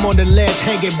 I'm on the ledge,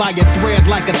 hanging by a thread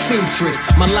like a seamstress.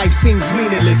 My life seems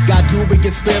meaningless. Got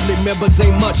dubious family members,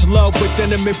 ain't much love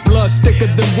within them. If blood thicker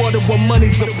than water, when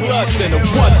money's a blood, then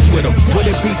what's with them? Would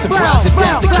it be surprised if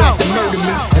that's the cast that murder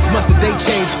me? As much as they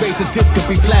change face, this could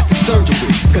be plastic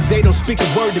surgery. Cause they don't speak a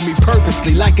word to me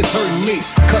purposely, like it's hurting me.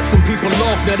 Cut some people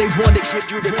off, now they want to give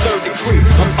you the third degree.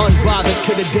 I'm unbothered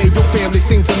to the day your family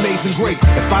sings Amazing Grace.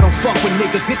 If I don't fuck with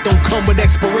niggas, it don't come with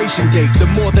expiration date. The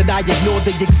more that I ignore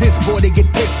they exist, boy, they get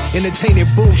pissed. Entertaining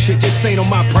bullshit just ain't on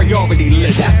my priority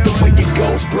list. That's the way it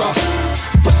goes, bruh.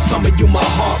 For some of you, my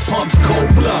heart pumps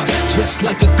cold blood. Just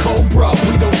like a cobra,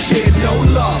 we don't share no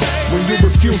love. When you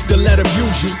refuse to let them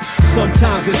use you,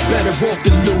 sometimes it's better off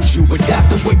to lose you. But that's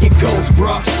the way it goes,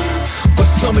 bruh. For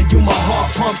some of you, my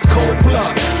heart pumps cold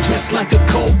blood. Just like a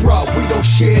cobra, we don't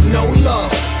share no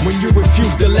love. When you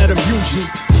refuse to let them use you,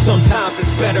 sometimes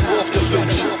it's better off to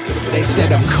lose you. They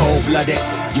said I'm cold-blooded.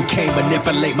 You can't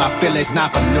manipulate my feelings,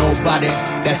 not for nobody.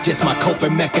 That's just my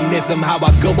coping mechanism, how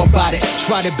I go about it.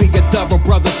 Try to be a thorough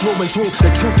brother through and through. The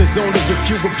truth is only a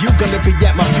few of you gonna be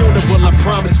at my funeral, I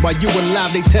promise. While you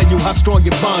alive, they tell you how strong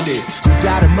your bond is. You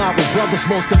die tomorrow, brothers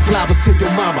won't send flowers to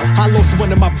your mama. I lost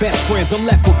one of my best friends, I'm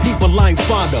left with people I ain't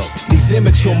fond of. These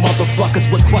immature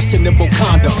motherfuckers with questionable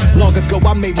conduct. Long ago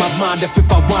I made my mind up if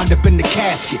I wind up in the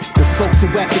casket. The folks who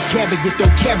have to carry it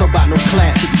don't care about no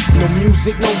classics. No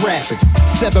music, no rapping.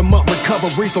 7-month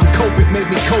recovery from COVID made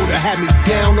me colder, had me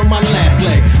down on my last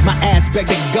leg. My ass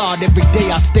begging God every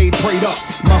day I stayed prayed up.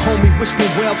 My homie wished me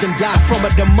well, then died from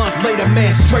it a month later,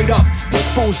 man, straight up. When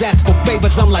fools ask for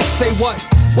favors, I'm like, say what?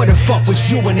 Where the fuck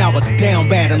was you when I was down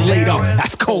bad and laid up?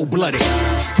 That's cold-blooded.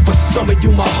 For some of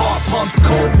you, my heart pumps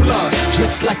cold blood,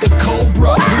 just like a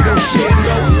cobra. We don't share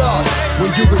no love. When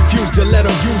you refuse to let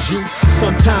them use you,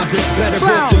 sometimes it's better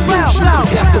off to lose you.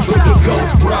 That's the way it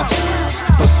goes, bruh.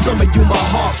 For some of you, my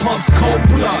heart pumps cold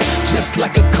blood, just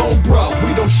like a cobra.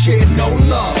 We don't share no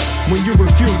love. When you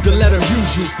refuse to let them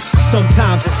use you,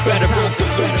 sometimes it's better off to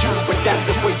lose you. But that's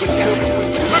the way it goes.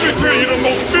 Let me tell you the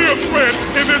most feared threat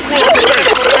in this world today.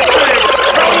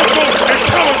 Powerful,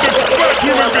 intelligent, black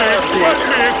human beings, black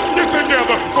men, get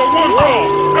together for one cause.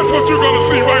 That's what you're gonna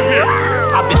see right here.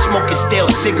 I've been smoking stale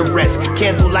cigarettes,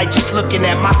 candlelight just looking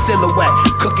at my silhouette.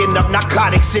 Cooking up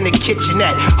narcotics in the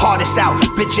kitchenette. Hardest out,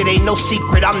 bitch, it ain't no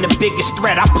secret, I'm the biggest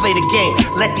threat. I play the game,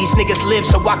 let these niggas live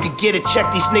so I could get a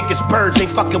check. These niggas birds, ain't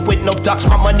fucking with no ducks.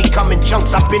 My money come in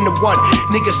chunks, I've been the one.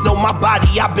 Niggas know my body,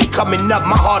 I've been coming up.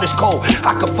 My heart is cold,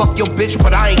 I could fuck your bitch,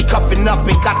 but I ain't cuffing up.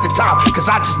 Ain't got the time,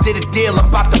 cause I just did a deal, I'm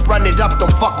about to run it up,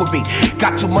 don't fuck with me.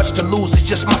 Got too much to lose, it's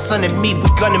just my son and me, we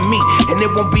gonna meet. And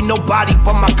it won't be nobody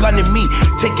but my gun and me.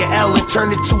 Take an L and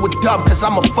turn it to a dub, cause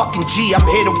I'm a fucking G, I'm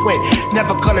here to win.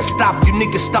 Never gonna stop, you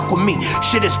niggas stuck with me.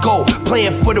 Shit is gold,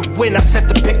 playing for the win. I set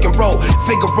the pick and roll,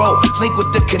 Figaro, link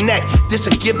with the connect. This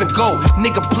a give and go,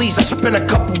 nigga please, I spent a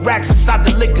couple racks inside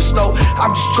the liquor store.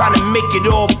 I'm just trying to make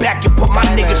it all back and put my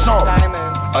niggas on.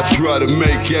 I try to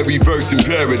make every verse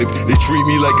imperative. They treat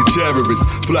me like a terrorist,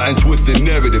 plotting twisted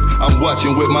narrative. I'm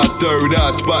watching with my third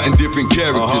eye, spotting different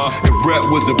characters. If rap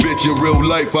was a bitch in real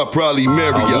life, I'd probably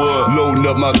marry her. Loading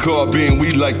up my car, being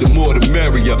we like the more the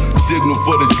merrier. Signal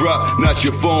for the drop, not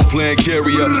your phone playing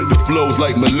carrier. The flow's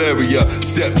like malaria.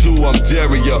 Step 2, I'm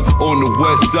Daria. On the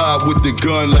west side with the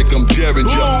gun like I'm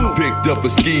Derringer. Picked up a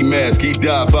ski mask, he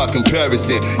died by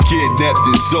comparison. Kidnapped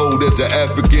and sold as an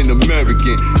African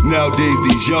American. Nowadays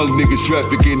these young niggas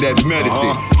trafficking that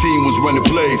medicine. Team was running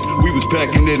plays, we was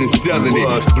packing it and selling it.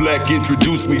 Black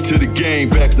introduced me to the game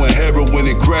back when heroin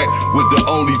and crack was the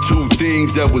only 2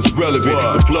 things that was relevant.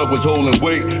 The plug was holding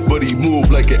weight, but he moved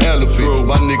like an elephant.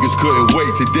 My niggas couldn't wait,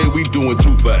 today we doing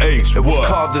 2 for 8. It was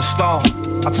carved in stone.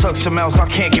 I took some else, I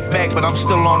can't get back, but I'm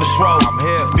still on this road. I'm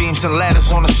here, beams and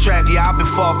ladders on the strap, yeah, I've been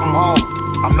far from home.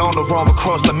 I'm known to roam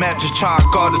across the map, just trying to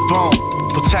guard the throne.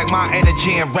 Protect my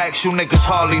energy and racks, you niggas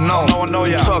hardly know. No one know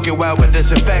ya. Talking well with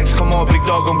this and facts, come on, big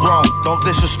dog, I'm grown. Don't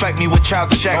disrespect me with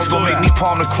childish acts, gon' make me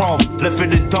palm the chrome. Lift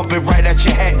it and dump it right at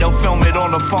your head, they'll film it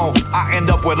on the phone. I end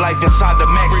up with life inside the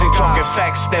max, I'm talking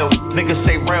facts still. Niggas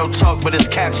say real talk, but it's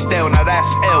cap still, now that's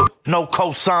ill. No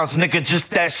cosigns, nigga,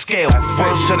 just that scale.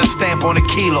 Word to the stamp on the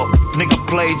kilo. Nigga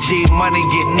play G, money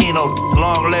get Nino.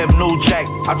 Long live New Jack.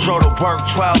 I drove to work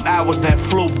 12 hours, then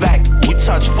flew back. We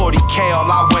touched 40K, all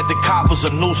I went to cop was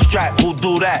a new strap. Who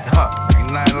do that?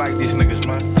 Ain't nothing like these niggas,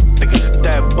 man. Niggas is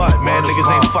that butt, man.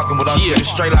 Niggas ain't fucking with us, niggas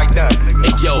straight like that.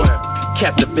 Hey, yo,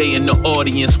 captivating the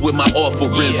audience with my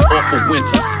offerings, awful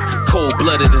winters.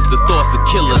 Cold-blooded as the thoughts of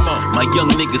killers. My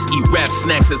young niggas eat rap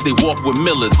snacks as they walk with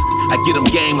Millers. I get them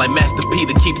game like Master P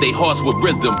to keep their hearts with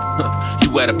rhythm.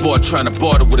 You at a bar trying to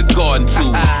barter with a garden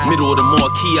tool. Middle of the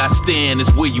marquee I stand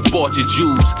is where you bought your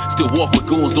Jews. Still walk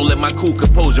with goons, don't let my cool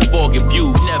composure fog your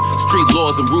views. Street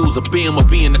laws and rules, a BM or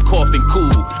be in the coffin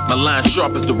cool. My line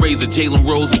sharp as the razor Jalen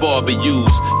Rose barber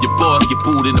use. Your bars get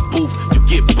booed in the booth, you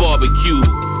get barbecued.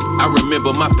 I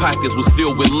remember my pockets was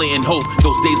filled with lint and hope.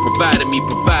 Those days providing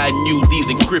you these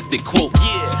encrypted quotes.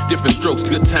 Different strokes,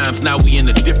 good times, now we in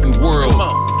a different world.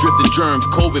 Drifting germs,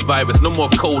 COVID virus, no more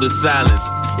cold as silence.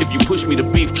 If you push me to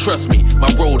beef, trust me,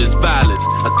 my road is violence.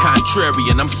 A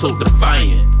contrarian, I'm so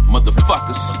defiant.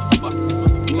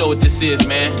 Motherfuckers. You know what this is,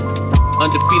 man.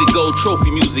 Undefeated gold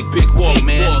trophy music, big walk,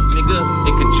 man. Nigga,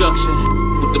 in conjunction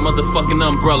with the motherfucking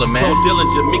umbrella, man. Pro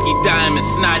Dillinger, Mickey Diamond,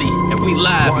 Snotty, and we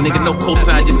live, nigga. No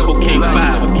cosign, just cocaine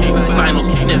 5. Final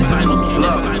sniff, final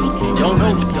sniff. Don't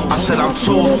overdose. I said I'm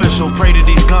too official. Pray to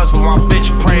these guns, but my bitch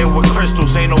praying with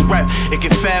crystals. Ain't no rap, it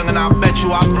can fail, and I bet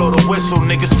you I blow the whistle.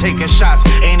 Niggas taking shots,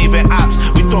 ain't even ops.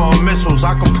 We throwing missiles.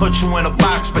 I can put you in a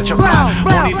box, but your pop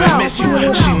won't even miss you.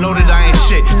 She know that I ain't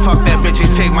shit. Fuck that bitch,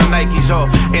 ain't take my Nikes off.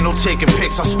 Ain't no taking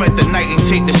pics. I spent the night, ain't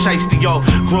take the shiesty off.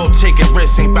 Grow up taking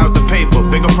risks, ain't bout the paper.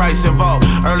 Bigger price involved.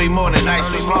 Early morning,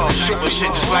 nicely long. Shit was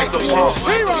shit just like the wall.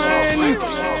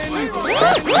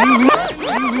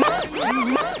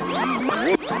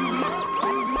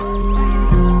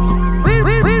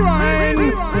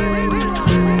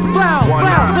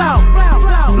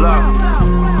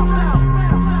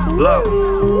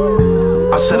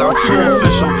 Look, I Said I'm too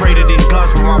official, pray to these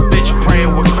guns, but my bitch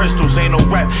praying with crystals. Ain't no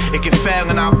rep, it can fail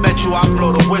and I bet you I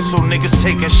blow the whistle. Niggas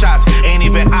taking shots, ain't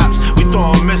even ops, we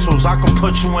throwing missiles. I can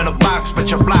put you in a box,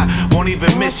 but your block won't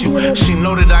even miss you. She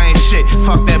know that I ain't shit,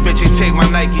 fuck that bitch, ain't take my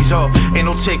Nikes off. Ain't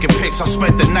no taking pics, I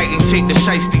spent the night, ain't take the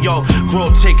shiesty off.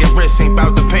 Grow up taking risks, ain't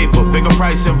bout the paper, bigger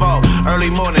price involved. Early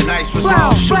morning, nights was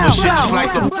long, shooting shit just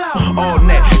like the all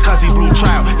net. Cause he blew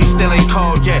trial, he still ain't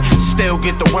called yet. Still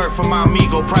get the work from my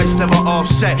amigo, price never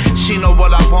offset. She know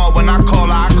what I want when I call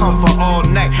her, I come for all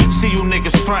neck. See you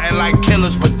niggas frontin' like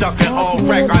killers, but ducking all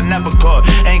wreck. I never could,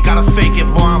 ain't gotta fake it,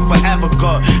 boy, I'm forever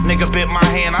good. Nigga bit my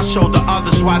hand, I showed the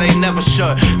others why they never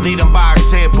should. Lead them by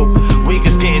example,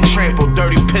 weakest getting trampled.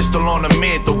 Dirty pistol on the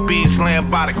mantle, bees laying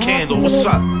by the candle. What's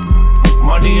up?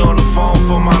 Money on the phone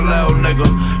for my little nigga.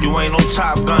 You ain't no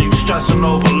Top Gun, you stressin'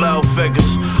 over little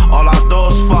figures. All I do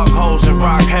is fuck hoes and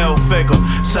rock hell figure.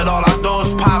 Said all I do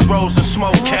is pop rolls and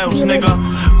smoke kills, nigga.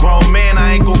 Grown man,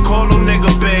 I ain't gon' call no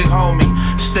nigga big homie.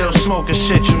 Still smoking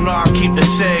shit, you know I keep the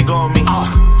seg on me.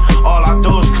 All I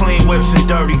do is clean whips and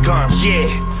dirty guns. Yeah,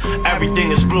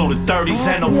 everything is blue, the 30s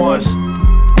and the ones.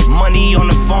 Money on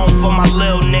the phone for my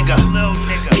lil nigga.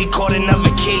 He caught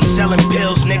another case selling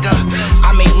pills, nigga.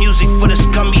 I make music for the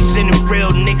scummies and the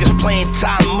real niggas. Playing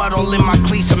time muddle in my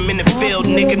cleats, I'm in the field,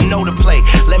 nigga know the play.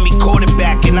 Let me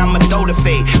quarterback and I'ma throw the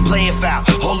fade. Playing foul,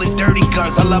 holding dirty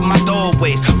guns, I love my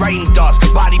doorways. Writing darts,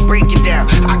 body breaking down,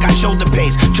 I got shoulder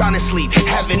pains. Trying to sleep,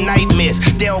 having nightmares,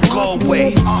 they don't go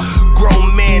away.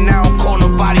 Grown man, I don't call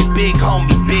nobody big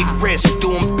homie. Big risk,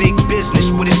 doing big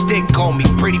business with a stick on me.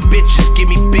 Pretty bitches give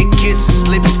me big kisses,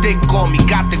 lipstick on me.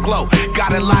 Got the glow,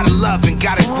 got a lot of love and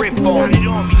got a grip on me.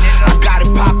 I got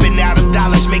it popping out of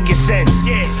dollars making sense.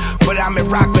 But I'm in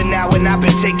Rockland now and I've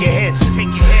been taking hits.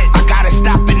 I gotta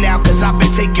stop it now cause I've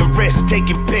been taking risks.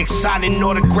 Taking pics, signing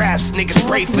autographs, niggas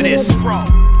pray for this.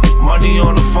 Money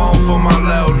on the phone for my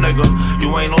little nigga.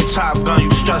 You ain't no Top Gun,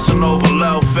 you stressin' over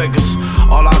little figures.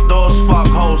 All I do is fuck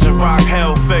hoes and rock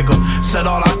hell figure. Said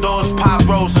all I do is pop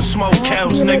rolls and smoke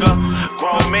kills, nigga.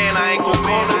 Grown man, I ain't gon'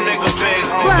 call no nigga big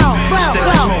homie.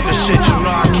 Still smoking shit, you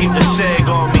know I keep the seg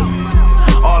on me.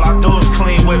 All I do is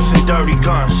clean whips and dirty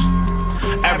guns.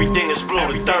 Everything is blue,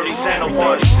 the 30s and the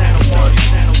ones.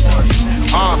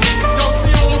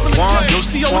 Yo,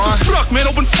 see, what the fuck, man?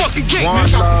 Open fucking gate, man.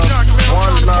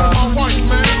 One love.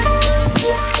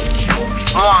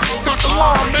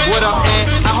 What up,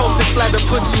 Ant? I hope this letter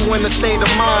puts you in a state of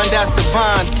mind that's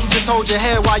divine. Just hold your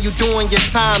head while you doing your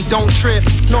time, don't trip.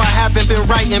 No, I haven't been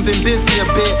writing, been busy a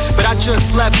bit. But I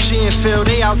just left G and Phil,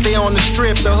 they out there on the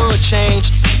strip, the hood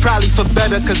changed. Probably for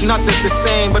better, cause nothing's the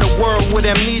same. But a world with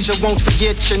amnesia won't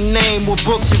forget your name. What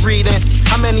books you reading?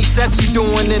 How many sets you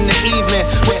doing in the evening?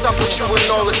 What's up with you and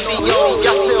all the CEOs?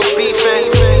 Y'all still beefing?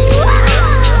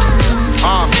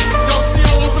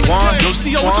 Yo,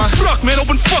 see, what the fuck, man?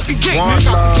 Open fucking gate, man.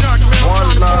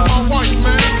 One love.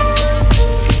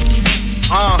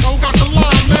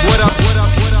 What up?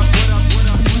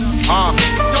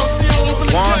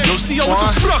 Yo, see, what the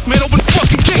fuck, man? Open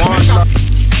fucking gate, man.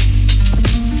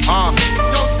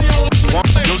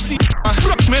 Yo, see,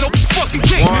 fuck, man, open fucking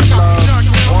gate, man.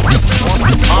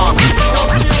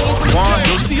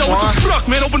 Yo, see, what the fuck,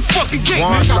 man? Open fucking gate,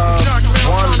 man.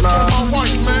 One love.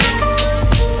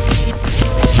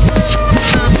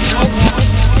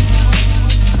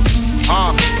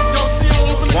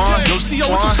 Yo, see,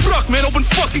 what the fuck, man? Open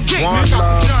fucking gate, man.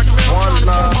 One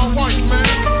love.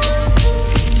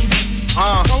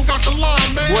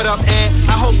 What up, Ant?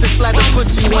 I hope this letter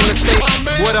puts you in a state.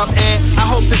 What up, Ant? I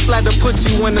hope this letter puts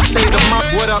you in a state of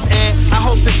mind. What up, Ant? I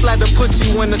hope this letter puts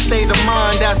you in a state of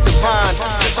mind that's divine.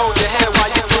 Just hold your head while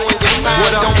you're doing your time.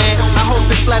 What up, Ant? I hope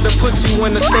this letter puts you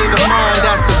in a state of mind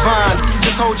that's divine.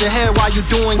 Just hold your head while you're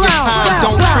doing your time,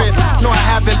 don't trip. No, I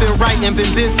haven't been writing,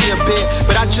 been busy a bit.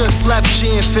 But I just left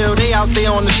G and Phil, they out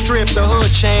there on the strip, the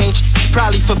hood changed.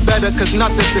 Probably for better, cause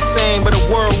nothing's the same. But a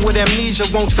world with amnesia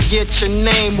won't forget your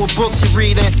name. What books you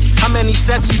reading? How many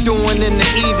sets you doing in the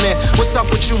evening? What's up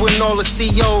with you and all the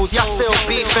CEOs? Y'all still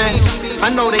beefing? I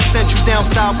know they sent you down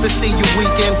south to see you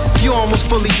weekend. You almost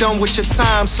fully done with your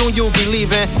time, soon you'll be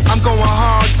leaving. I'm going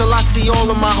hard till I see all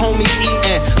of my homies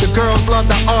eating. The girls love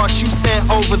the art you sent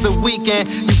over the weekend.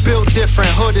 You built different,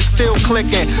 hood is still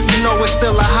clicking. You know it's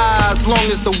still a high as long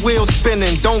as the wheel's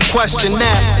spinning. Don't question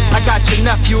that. I got your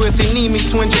nephew, if he need me,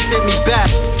 twin, just hit me back.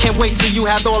 Can't wait till you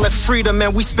had all that freedom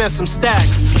and we spent some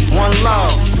stacks. One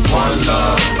love. One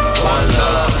love, one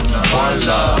love, one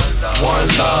love, one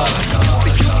love.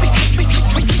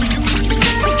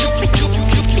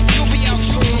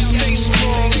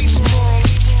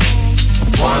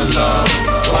 One love,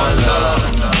 one love,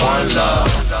 one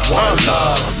love, one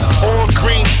love. All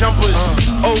green jumpers,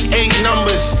 08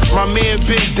 numbers. My man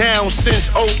been down since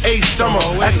 08 summer.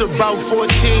 That's about 14,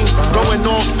 going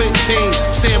on 15.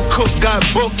 Sam Cooke got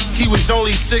booked, he was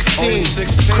only 16.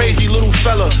 Crazy little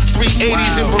fella,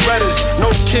 380s and Berettas. No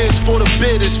kids for the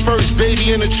bid, his first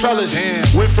baby in the trellis.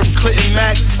 Went from Clinton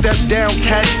Mac, stepped down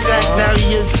Cat Sack. Now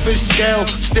he in fish scale,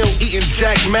 still eating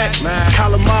Jack Mac.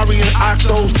 Calamari and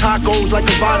octos, tacos like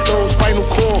Avatos. Final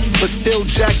call, but still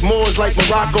Jack Moores like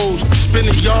Morocco's. Spin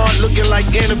the yard looking like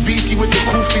Annabisi with the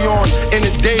kufi on. In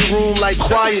the day room like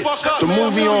Quiet, the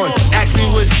movie on. Ask me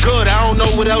what's good, I don't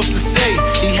know what else to say.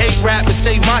 He hate rap but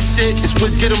say my shit is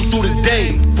what get him through the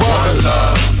day. One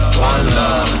love, one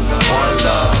love, one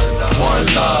love, one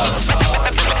love.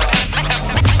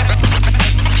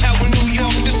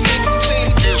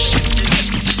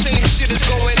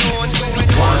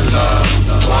 One love,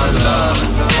 one love,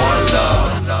 one love,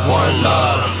 one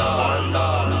love.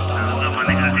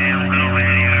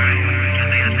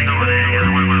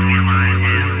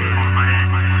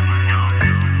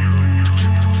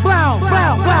 Wow,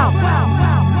 wow, wow, wow,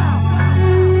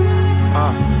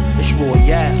 wow. It's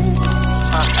Royale.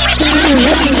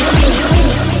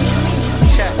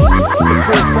 Check. The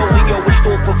portfolio is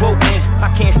still provoking. I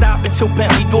can't stop until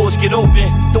Bentley doors get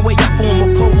open. The way I form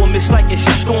a poem, it's like it's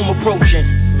a storm approaching.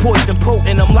 Poised and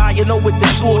potent, I'm lying with the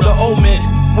sword of omen.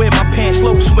 Wear my pants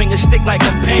low, swing a stick like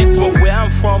I'm Panthro. Where I'm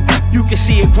from, you can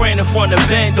see a grand in front of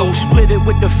Bando. Split it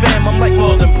with the fam, I'm like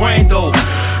Marlon Brando.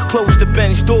 Close the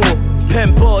Benz door,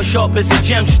 pen bars sharp as a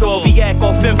gem store. React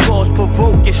off impulse,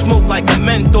 provoke and smoke like a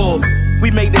menthol. We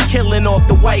made a killing off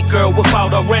the white girl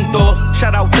without a rental.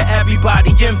 Shout out to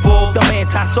everybody involved, I'm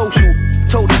antisocial.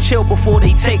 Told them chill before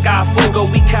they take our photo.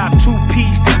 We cop 2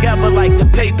 P's together like the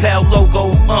PayPal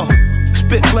logo.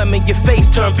 Spit phlegm in your face,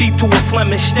 turn beef to a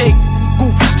Flemish steak.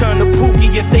 Goofies turn to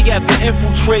Pookie if they ever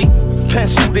infiltrate.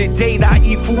 Pencil the date, I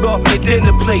eat food off your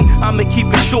dinner plate. I'ma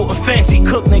keep it short and fancy,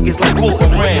 cook niggas like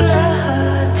Gordon Ramsay.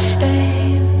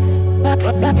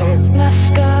 My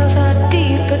scars are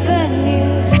deeper than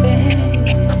you think.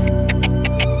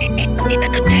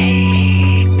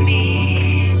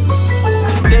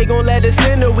 They gon' let us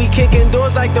in or we kicking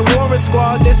doors like the Warren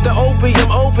Squad. This the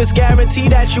opium opus, guarantee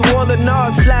that you all a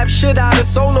nod. Slap shit out of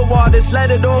solar waters, let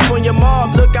it off on your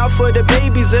mob. Look out for the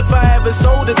babies if I ever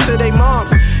sold it to they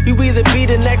moms. You either be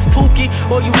the next Pookie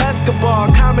or you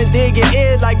Escobar. Commandeer your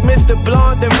ear like Mr.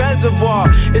 Blonde and Reservoir.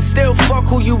 It's still fuck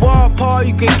who you are, Paul,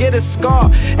 you can get a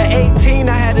scar. At 18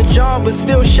 I had a job but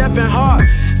still chefing hard.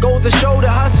 Goes to show the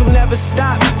hustle never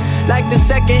stops. Like the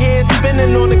second hand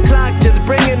spinning on the clock, just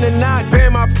bringing the knock.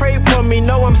 Grandma pray for me,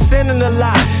 know I'm sinning a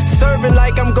lot. Serving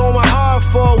like I'm going hard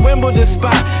for a Wimbledon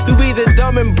spot. You either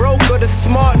dumb and broke or the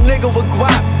smart nigga with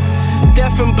guap.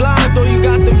 Deaf and blind, though you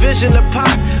got the vision of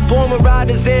pop. Born with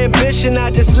rider's ambition, I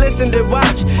just listened and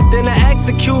watched. Then I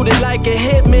executed like a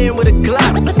hitman with a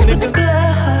Glock.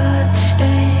 Blood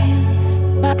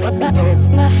stain.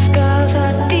 My scars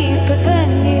are deeper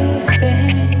than you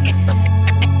think.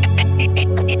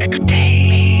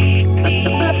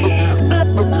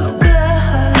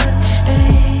 Blood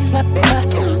stain.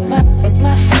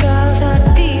 My scars are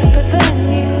deeper than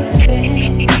you think.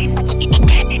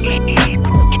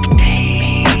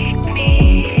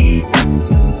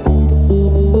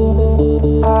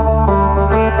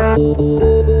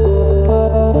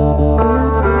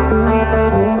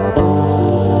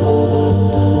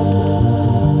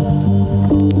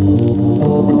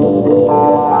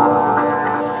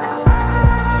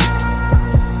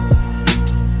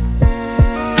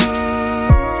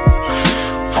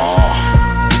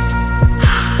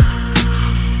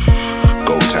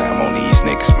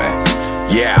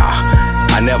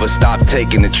 Never stop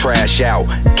taking the trash out.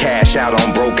 Cash out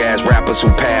on broke ass rappers who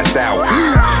pass out.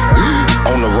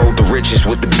 On the road to riches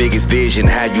with the biggest vision.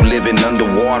 How you living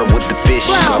underwater with the fish?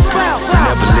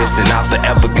 Never listen, I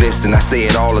forever glisten. I say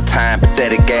it all the time.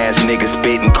 Pathetic ass nigga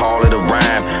spit and call it a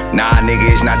rhyme. Nah,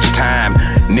 nigga, it's not your time.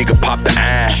 Nigga, pop the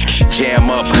iron. Jam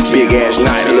up, big ass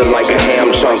night. It look like a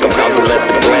ham chunk. About to let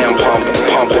the glam pump.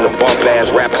 Pumping a bump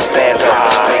ass rapper stand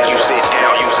high. Think you sit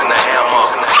down using the hammer.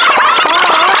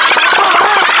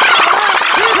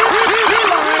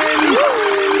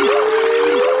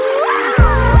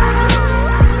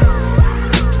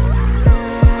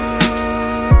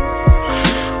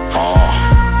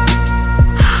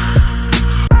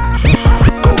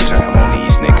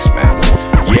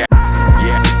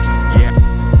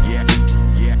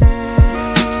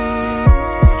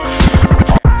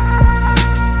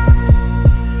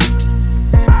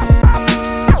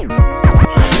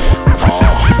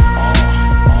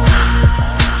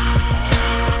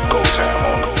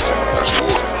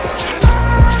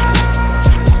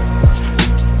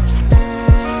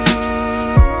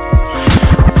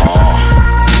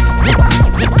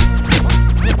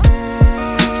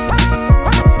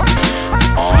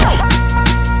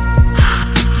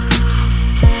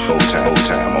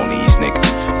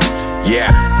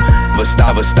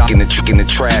 never stop in the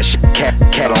trash. Cat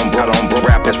on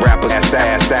rappers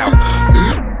ass out.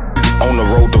 On the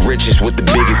road to riches with the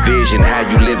biggest vision. How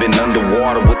you living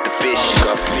underwater with the fishes.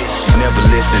 Never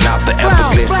listen, I forever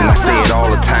glisten. I say it all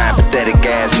the time. Pathetic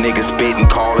ass niggas spit and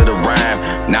call it a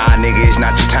rhyme. Nah, nigga, it's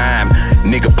not your time.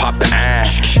 Nigga, pop the iron.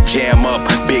 Jam up,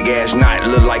 big ass knot,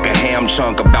 look like a ham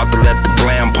chunk. About to let the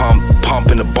blam pump.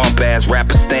 Pumping the bump ass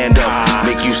rapper stand up.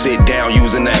 Make you sit down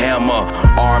using the hammer.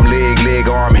 Arm, leg,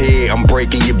 arm, head. I'm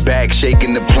breaking your back,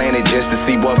 shaking the planet just to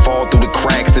see what fall through the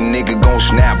cracks. A nigga gon'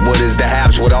 snap. What is the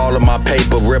haps with all of my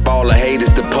paper? Rip all the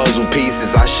haters to puzzle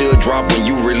pieces. I should drop when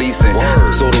you releasing.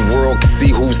 So the world can see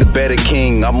who's the better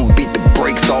king. I'ma beat the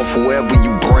brakes off whoever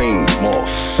you bring.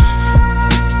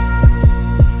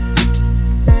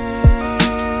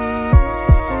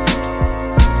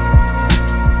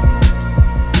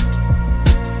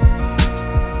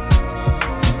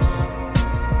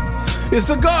 It's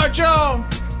the guard, y'all.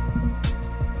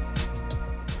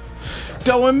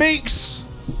 Doe and Meeks,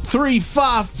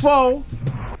 354.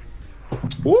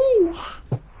 Woo.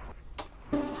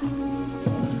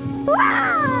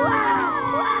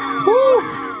 Woo.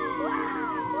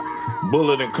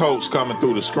 Bullet and Coach coming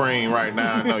through the screen right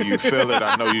now. I know you feel it.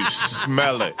 I know you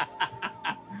smell it.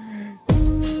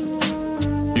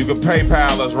 You can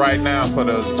PayPal us right now for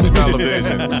the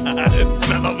smell-o-vision.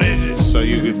 Smell-o-vision. So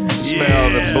you can smell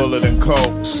the Bullet and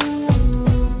Coach.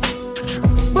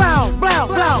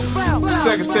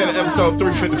 Second set of episode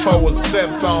 354 was a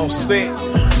 7-song set.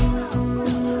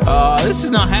 This is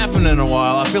not happening in a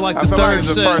while. I feel like the third it's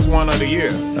the set. first one of the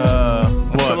year.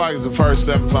 I feel like it's the first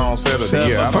 7-song set of the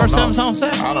year. First 7-song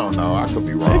set? I don't know. I could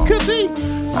be wrong. It could be.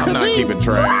 I'm not keeping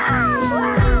track.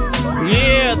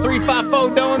 Yeah,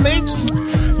 354 Doe and Meeks.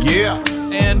 Yeah.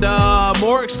 And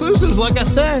more exclusives, like I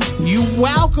said. You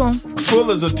welcome.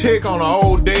 Full as a tick on an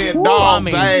old dead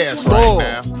dog's ass right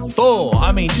now. Full.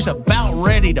 I mean, just about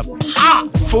ready to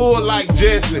pop. Full like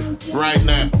Jesse right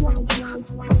now.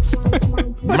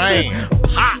 Man.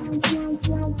 Pop.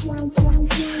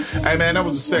 Hey, man, that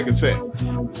was the second set.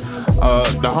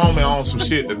 The homie on some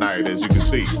shit tonight, as you can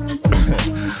see.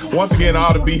 Once again,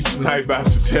 all the beats tonight by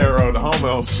Sotero. The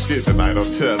homie on some shit tonight,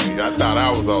 I'm telling you. I thought I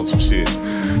was on some shit.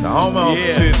 The homie on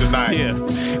some shit tonight. Yeah.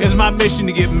 It's my mission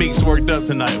to get Meeks worked up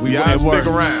tonight. Y'all stick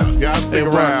around. Y'all stick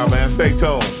around, man. Stay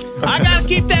tuned. I gotta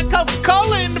keep that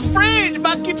Coca-Cola in the fridge. If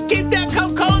I could keep that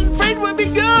Coca-Cola in the fridge, would be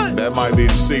good. That might be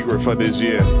the secret for this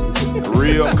year.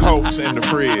 Real Cokes in the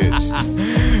fridge.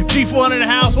 Chief One in the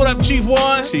house. What up, Chief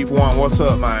One? Chief One, what's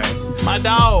up, man? My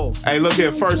dog. Hey, look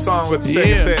here. First song with the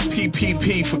second set,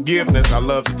 PPP Forgiveness. I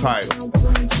love the title.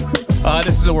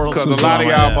 This is a world because a lot of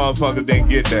y'all motherfuckers didn't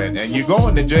get that, and you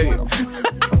going to jail.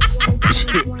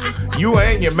 You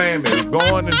and your mammy is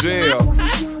going to jail.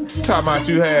 Talking about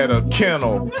you had a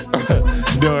kennel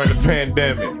during the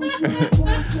pandemic.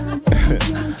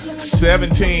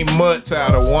 17 mutts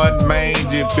out of one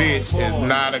mangy bitch is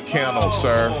not a kennel,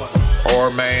 sir.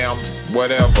 Or ma'am,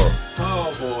 whatever.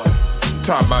 Oh, boy.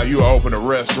 Talking about you open a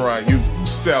restaurant, you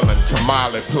selling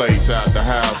tamale plates out the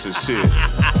house and shit.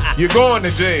 You're going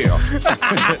to jail.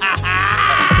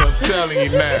 I'm telling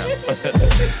you now.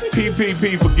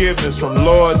 PPP Forgiveness from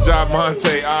Lord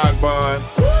Jamonte Ogbon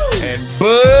and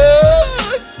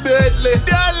Bud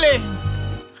Dudley.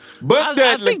 Bud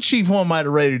Dudley. I think Chief One might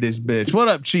have rated this bitch. What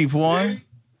up, Chief One?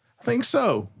 I think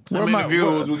so. How many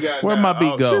viewers we got Where now? my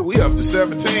beat go? Shit, we up to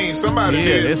 17. Somebody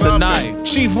did it's something. a night.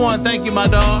 Chief One, thank you, my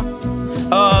dog.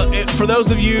 For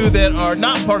those of you that are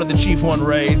not part of the Chief One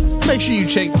raid, make sure you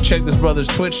check this brother's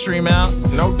Twitch stream out.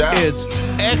 No doubt. It's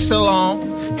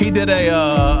excellent. He did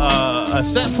a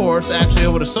set for us actually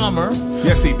over the summer.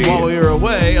 Yes, he did. While we were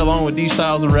away, along with D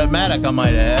Styles and Rhapmatic, I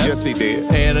might add. Yes, he did.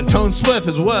 And a Tone Spliff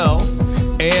as well.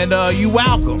 And you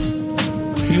welcome.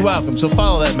 You welcome. So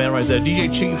follow that man right there, DJ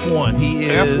Chief One. He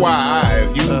is FYI,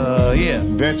 if you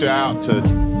venture out to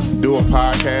do a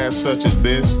podcast such as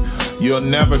this, you'll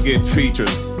never get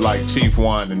features like Chief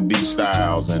One and D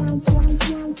Styles and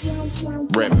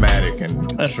Rhapmatic and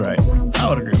that's right. I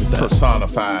would agree with that.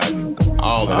 Personified and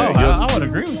all of that. I would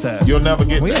agree with that. You'll never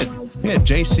get that. We had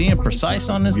JC and Precise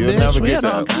on this You'll bitch. never We get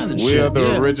had all that. kinds of We're shit.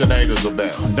 the originators of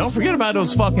that. Don't forget about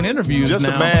those fucking interviews. Just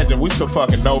now. imagine we some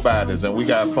fucking nobodies and we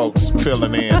got folks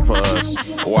filling in for us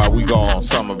while we go on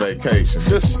summer vacation.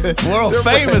 Just world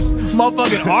famous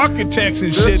motherfucking architects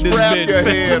and just shit. This wrap bitch. your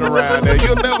head around there.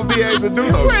 You'll never be able to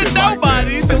do no We're shit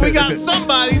nobodies, like and we got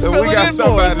somebody's and filling we got in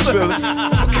somebody for us. filling.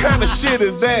 What kind of shit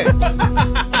is that?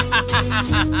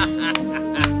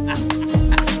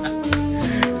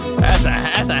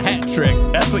 That's a hat trick.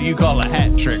 That's what you call a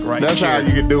hat trick, right? That's there. how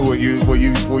you can do when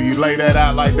you lay that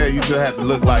out like that. You just have to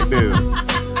look like this.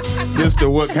 This the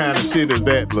what kind of shit is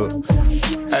that? Look.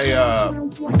 Hey,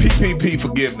 PPP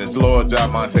Forgiveness, Lord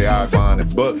Jamonte Ogban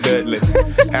and Buck Dudley.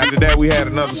 After that, we had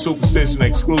another Superstition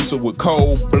exclusive with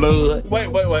Cold Blood. Wait,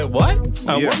 what?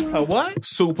 A what?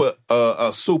 Super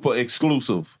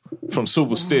exclusive from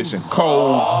Superstition,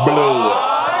 Cold Blood.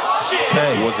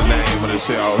 Hey, what's the name of the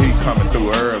shit? Oh, he coming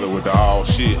through early with the all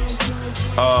shits.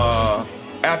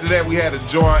 After that, we had a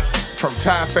joint from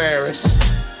Ty Farris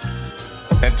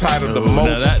entitled The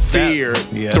Most Feared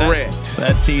Threat.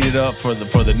 That teed it up for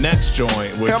the next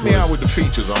joint. Help me out with the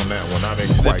features on that one. I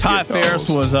didn't quite Ty Farris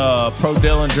was Pro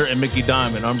Dillinger and Mickey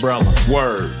Diamond, Umbrella.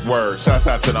 Word. Shouts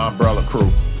out to the Umbrella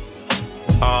crew.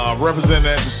 Representing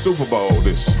at the Super Bowl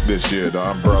this year, the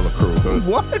Umbrella crew.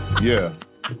 What? Yeah.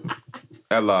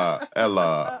 Ella,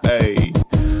 hey.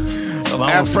 Along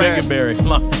with Frankenberry.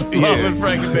 Along with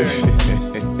Frankenberry.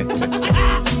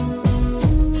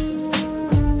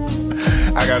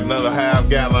 I got another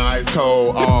half-gallon ice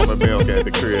cold almond milk at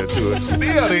the crib, too.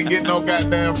 Still didn't get no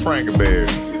goddamn Frankenberry.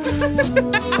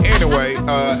 Anyway,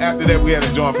 after that, we had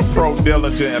a joint from Pro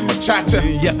Dillinger and Machacha.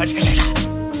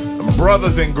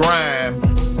 Brothers in Grime,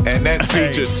 and that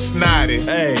featured Snotty.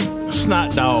 Hey,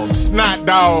 Snot Dog. Snot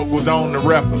Dog was on the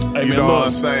record. Hey, you know what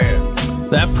I'm saying?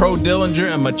 That Pro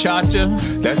Dillinger and Machacha.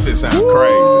 That shit sound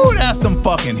crazy. That's some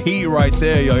fucking heat right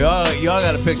there, yo. Y'all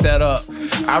got to pick that up.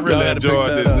 I really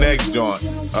enjoyed this next joint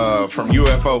from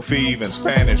UFO Feeve and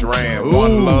Spanish Ram,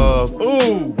 One Love.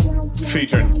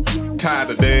 Featuring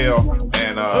Ty Dale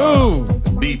and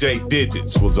DJ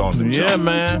Digits was on the joint. Yeah,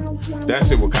 man. That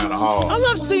shit was kind of hard. I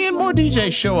love seeing more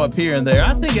DJs show up here and there.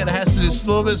 I think it has to do a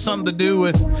little bit something to do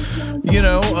with,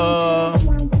 Yeah.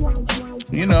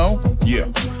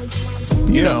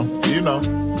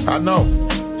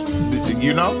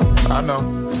 I know.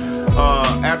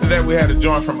 After that, we had a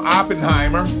joint from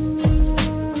Oppenheimer.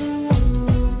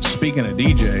 Speaking of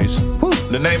DJs,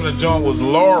 the name of the joint was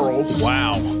Laurels.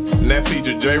 Wow. And that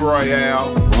featured J.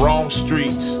 Royale, Rome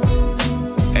Streets,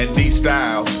 and D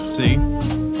Styles. See? A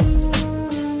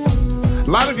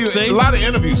lot of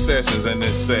interview sessions in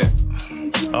this set.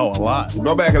 Oh, a lot.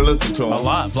 Go back and listen to them. A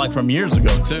lot, like from years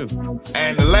ago, too.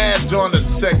 And the last joint of the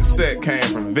second set came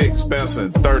from Vic Spencer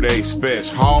and 38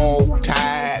 Special. Hog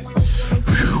Tide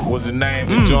was the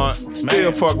name of the joint.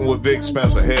 Still fucking with Vic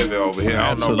Spencer heavy over here.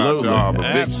 I don't know about y'all,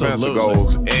 but Vic Spencer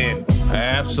goes in.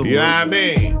 Absolutely. You know what I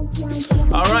mean?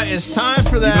 All right, it's time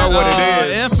for that. You know what it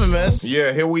is. Infamous.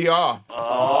 Yeah, here we are.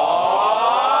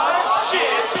 Oh,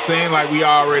 shit. It seemed like we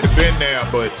already been there,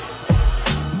 but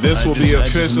this will be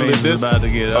officially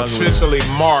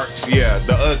marks,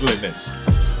 the ugliness.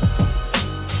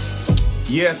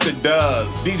 Yes, it does.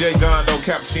 DJ John Doe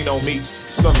Cappuccino meets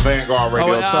Son of Vanguard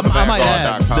Radio,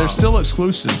 sonofvanguard.com. There's still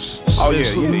exclusives. Oh,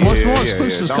 There's more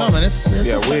exclusives coming. It's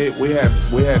okay. we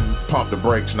hadn't pumped the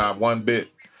brakes, not one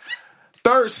bit.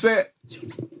 Third set.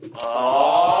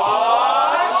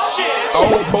 Oh, shit.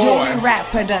 Oh, boy.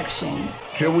 Rap Productions.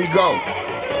 Here we go.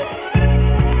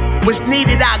 What's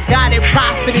needed, I got it.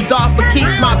 Profit is off for keeps.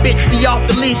 My bitch be off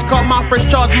the leash. Call my first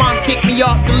charge, mom kicked me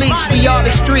off the leash. We are the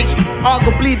streets.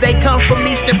 Arguably they come from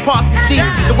Eastern Park to see.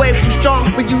 The wave too strong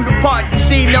for you to part to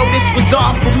see. No, this was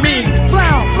all for me.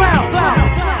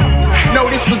 No,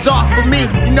 this was all for me.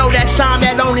 You know that shine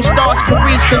that only stars can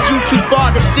reach, cause you too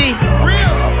far to see.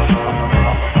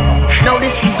 No,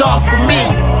 this was all for me.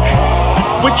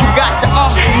 What you got to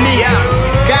offer me?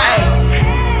 Guy.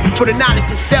 For the knowledge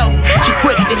itself, she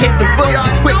quick to hit the books,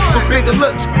 she quick for bigger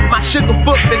looks. My sugar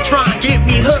foot been trying to get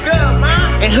me hooked.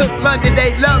 And Hook London,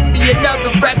 they love me, another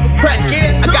record press.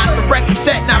 I got the record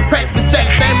set, now press for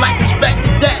sex, same like Inspector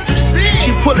Deck.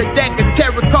 She pull a deck of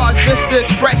tarot cards just to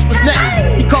express what's next.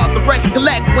 He called the rest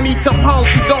collect, when he come home,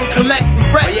 he gon' collect the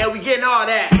rest. Oh, yeah, we getting all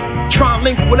that. Try and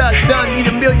link with us, done need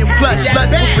 $1 million plus.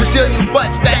 Sluts with Brazilian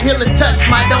butts, that healing touch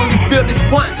might only feel this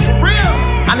once. For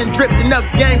real? I done dripped enough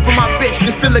game for my bitch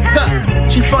to fill a cup.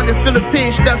 She from the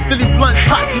Philippines, stuff Philly blunts,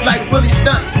 poppy like Willie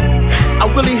Stunts. I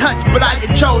Willie Hutch, but I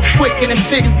get chose quick in a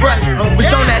city rush. Was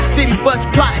on that city bus,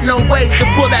 plotting on ways to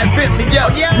pull that Bentley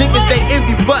up. Niggas they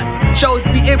envy, but shows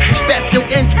be empty, step your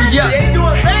entry up.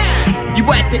 You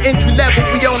at the entry level,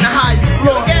 we on the highest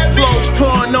floor. Flows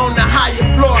torn on the higher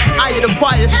floor, I hear the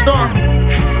quiet storm.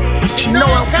 She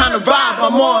know what kind of vibe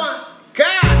I'm on.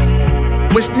 God.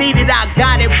 What's needed, I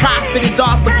got it. Profit is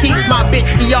off for keeps. My bitch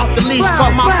be off the leash.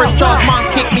 Call my first charge, mom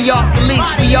kicked me off the leash.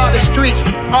 We are the streets.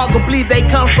 Arguably they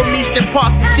come from Eastern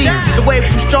Park to see. The wave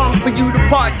too strong for you to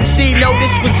part to see. No,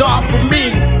 this was all for me.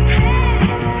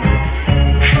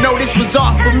 No, this was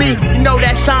all for me. You know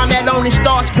that shine that only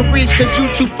stars can reach, cause you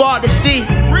too far to see.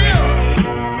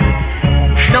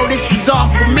 No, this was all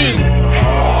for me.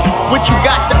 What you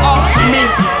got to offer me?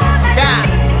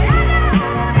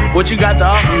 What you got to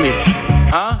offer me?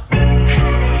 Huh?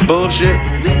 Bullshit.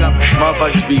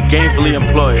 Motherfuckers be gainfully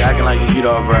employed, acting like you get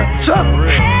off right. What's up?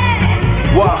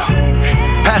 Wow.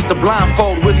 Past the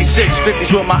blindfold, Willie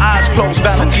 650s with my eyes closed.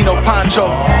 Valentino poncho.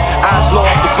 Eyes low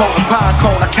off the coat and pine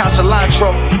cone. I count cilantro.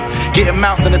 Getting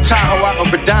mounted in the Tahoe out of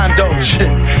Redondo.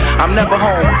 Shit, I'm never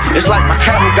home. It's like my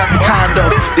cat who got the condo.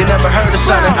 They never heard of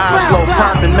Sun and Oslo.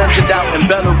 Pumping, mentioned out in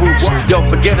Belarus. Yo,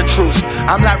 forget a truce.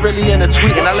 I'm not really in a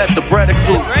tweet and I let the bread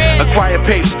accrue. Acquire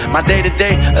papes, my day to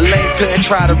day. Elaine couldn't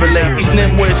try to relate. These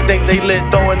nimwits think they lit,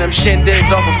 throwing them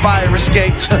shindigs off a fire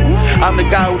escape. I'm the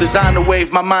guy who designed the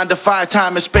wave. My mind defied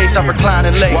time and space. I'm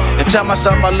reclining late and tell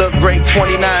myself I look great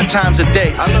 29 times a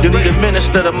day. You need a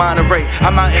minister to moderate.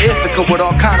 I'm out in Ithaca with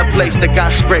all kind of that got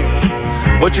straight.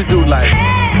 What you do, like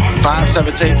 5,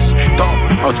 7 tapes?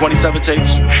 Or 27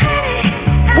 tapes?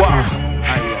 Wow.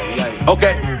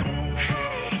 Okay.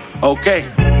 Okay.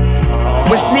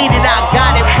 What's needed, I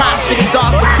got it. Pops it is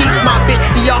off the keys. My bitch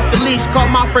be off the leash. Call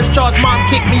my first charge, mom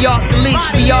kicked me off the leash.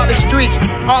 Be all the streets.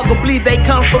 Arguably they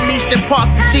come from Eastern Park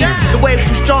to see. The wave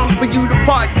too strong for you to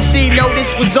part to see. No,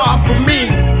 this was all for me.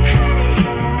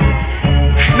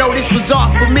 No, this was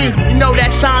all for me. You know that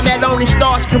shine that only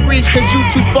stars can reach, cause you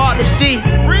too far to see.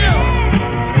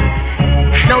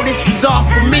 No, this was all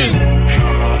for me.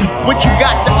 What you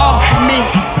got to offer me?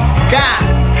 God.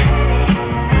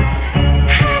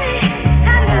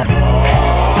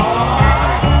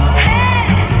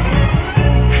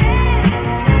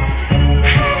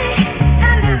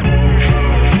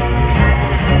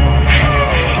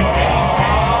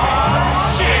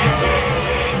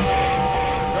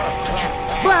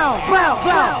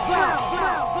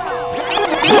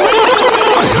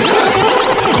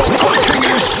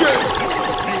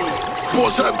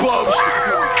 Boys and bums,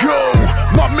 yo,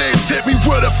 my man hit me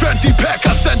with a Fenty pack,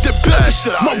 I sent it back.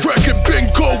 My record been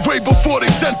gold way before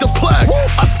they sent the plaque.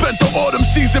 I spent the autumn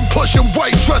season pushing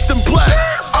white, dressed in black.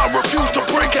 I refuse to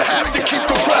break a half to keep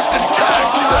the rest intact.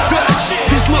 Facts,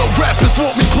 these little rappers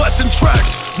want me blessing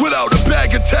tracks without a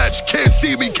bag attached, can't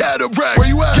see me cataracts. Where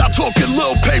you at? Y'all talking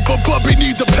little paper, but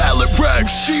beneath the pallet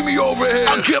racks. See me over here,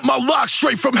 I get my locks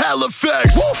straight from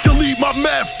Halifax. Delete my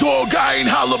math, dog, I ain't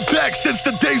holla back since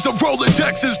the days of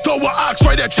Rolodexes. Throw an ox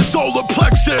right at your solar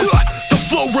plexus. The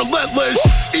flow relentless,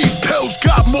 eat pills,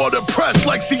 got more depressed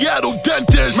like Seattle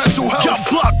dentists. Mental health, y'all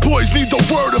block boys need the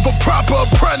word of a proper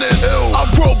apprentice. I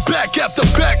roll back after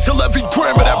back till every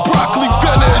gram of that broccoli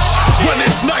finish. When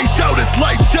it's nice out, it's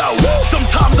lights out.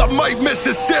 Sometimes I might miss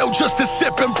a sale just to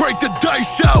sip and break the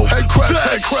dice out. Hey cracks,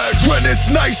 hey cracks. When it's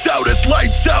nice out, it's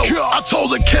lights out. I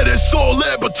told the kid it's all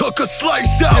there, but took a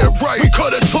slice out. Yeah, right. We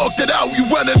could've talked it out, you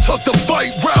went and took the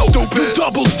fight route. Stupid. You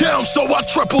doubled down, so I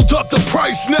tripled up the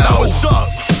price now. What's up?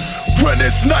 When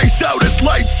it's nice out, it's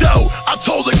lights out. I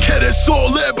told the kid it's all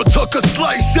there, but took a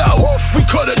slice out. We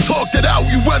could've talked it out,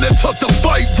 you went and took the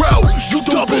fight route. You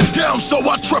doubled down, so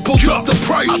I tripled up the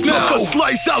price now. I took a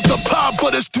slice out the pie,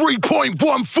 but it's 3.14.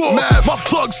 My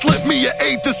plug slipped me an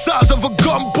 8 the size of a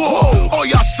gumball. All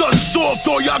y'all sons soft,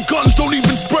 all y'all guns don't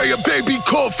even spray a baby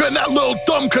cough. And that little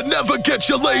thumb could never get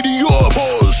your lady off.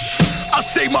 Pause. I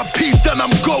say my piece, then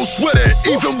I'm ghost with it.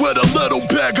 Even with a little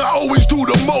bag, I always do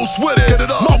the most with it.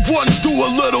 My ones do a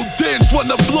little dance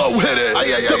when the blow hit it.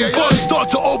 Them buns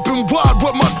start to open wide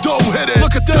when my dough hit it.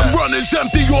 Look at them runners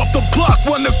empty off the block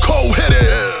when the cold hit it.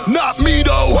 Not me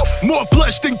though, more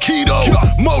flesh than keto,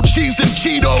 more cheese than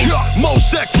Cheetos, more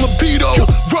sex libido.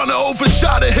 Runner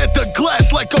overshot and hit the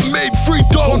glass like a made free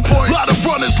throw. Lot of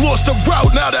runners lost the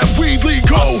route now that we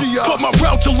legal. But my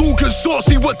route to Lucas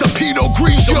saucy with the Pinot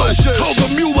Grigio. Told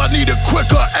the mule I needed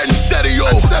quicker and serio.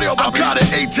 I got an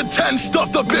 8 to 10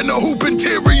 stuffed up in the hoop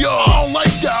interior. I don't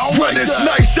like that. When it's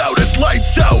nice out, it's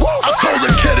lights out. I told the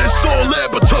kid it's all there,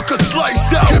 but took a slice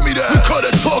out. Give me that. We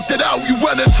could've talked it out. You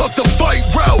went and took the fight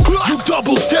route. You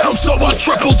doubled down, so I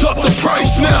tripled up the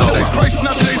price now.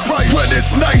 When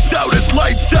it's nice out, it's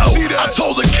lights out. I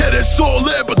told the kid it's all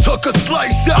there, but took a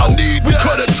slice out. We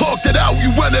could've talked it out. You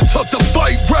went and took the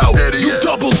fight route. You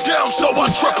doubled down, so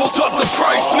I tripled up the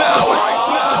price now.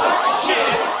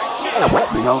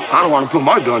 You know, I don't want to put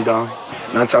my gun down.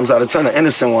 9 times out of 10, the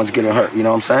innocent ones getting hurt, you know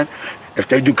what I'm saying? If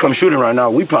they do come shooting right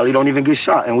now, we probably don't even get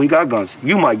shot, and we got guns.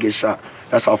 You might get shot.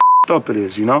 That's how f***ed up it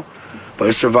is, you know? But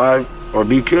it's survive or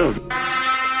be killed.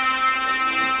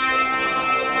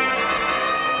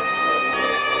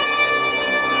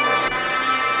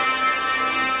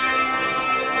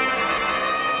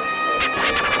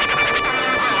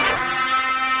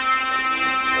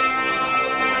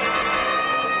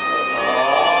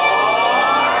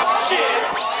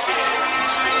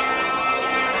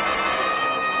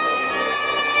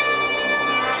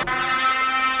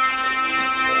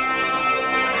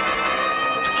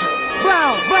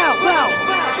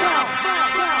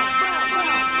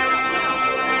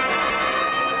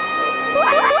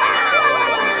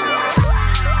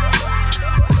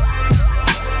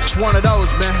 one of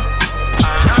those, man.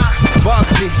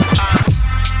 Bugsy.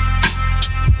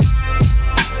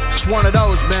 It's one of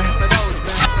those, man.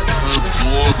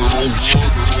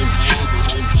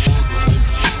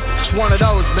 It's one of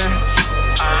those, man.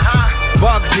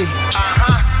 Bugsy.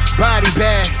 Body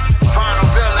bag.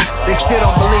 They still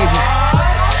don't believe it.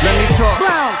 Let me talk.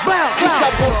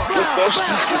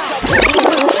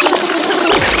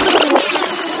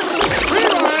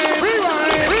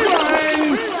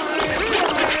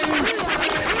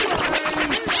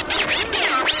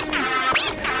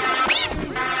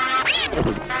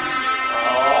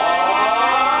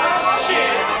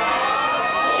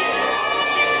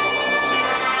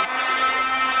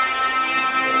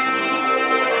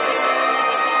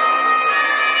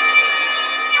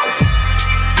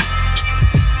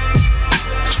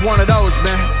 One of those,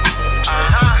 man.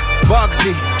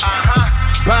 Bugsy.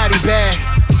 Body bag.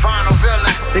 Final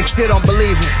villain. They still don't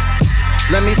believe it.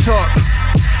 Let me talk.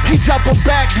 He double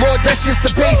back, Lord, that's just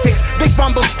the basics. They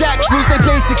fumble stacks, lose their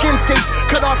basic instincts.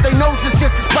 Cut off their noses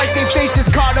just to spite their faces.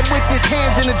 Caught him with his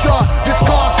hands in the jar. The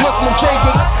scars look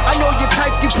mosaic. I know your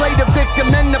type, you play the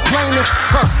victim and the plaintiff.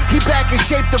 He back in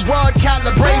shape, the rod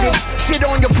calibrated. Shit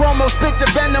on your promo, spit the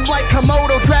venom like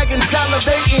Komodo dragon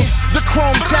salivating. The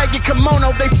chrome tag your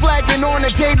kimono, they flagging on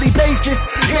a daily basis.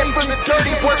 Here for the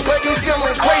dirty work, but he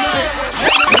feeling gracious.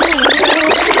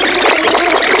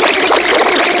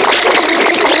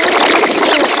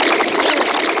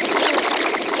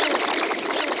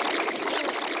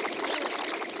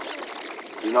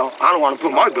 You know, I don't want to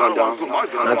put my gun down.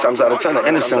 9 times out of 10, the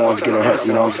innocent ones getting hurt.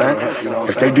 You know what I'm saying?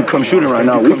 If they do come shooting right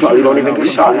now, we probably don't even get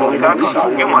shot.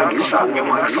 You might get shot.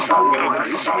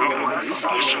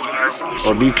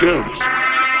 Or be killed.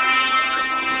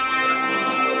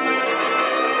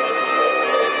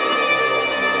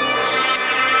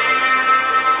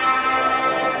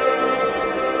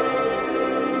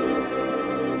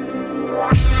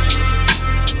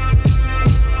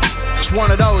 It's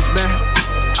one of those, man.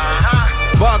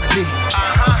 Bugsy.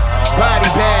 Body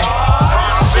bag.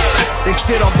 They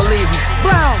still don't believe it.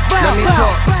 Let me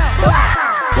talk.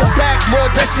 Go back,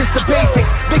 Lord, that's just the basics.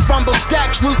 They fumble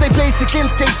stacks, lose their basic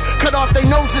instincts. Cut off their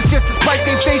noses just to spite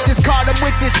their faces. Caught him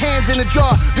with his hands in the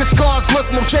jar. The scars look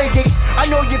mosaic. I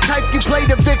know your type, you play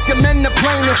the victim and the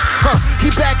plaintiff.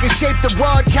 He back in shape, the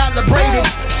rod calibrated.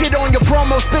 Shit on your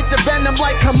promo, spit the venom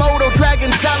like Komodo dragon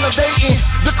salivating.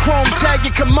 The chrome tag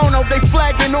your kimono, they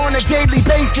flagging on a daily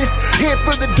basis. Here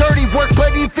for the dirty work,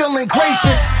 but he feeling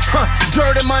gracious.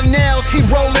 Dirt in my nails, he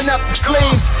rolling up the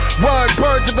sleeves. Word,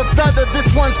 birds of a feather, this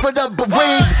one's for the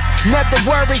bereaved. Never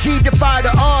worry, he defy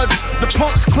the odds. The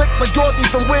punks click like Dorothy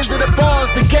from Wizard of Oz.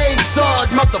 The gang sword,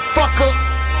 motherfucker.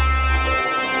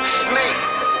 Snake.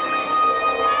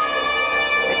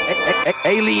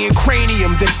 Alien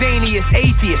cranium, the zaniest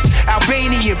atheists,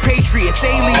 Albanian patriots,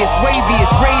 alias,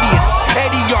 wavius, radiance,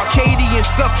 Eddie Arcadian,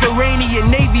 subterranean,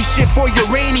 Navy shit for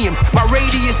uranium. My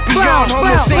radius beyond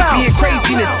Homo sapien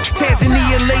craziness.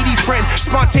 Tanzanian lady friend,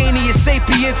 spontaneous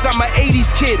sapience. I'm an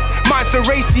 80s kid, mine's the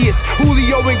raciest.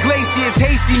 Julio Iglesias,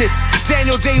 hastiness.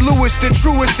 Daniel Day-Lewis, the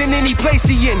truest in any place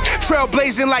he in.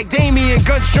 Trailblazing like Damien,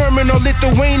 guns German or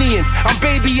Lithuanian. I'm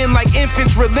babying like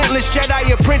infants, relentless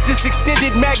Jedi apprentice,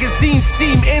 extended magazines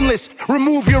seem endless.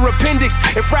 Remove your appendix.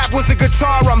 If rap was a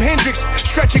guitar, I'm Hendrix.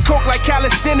 Stretching coke like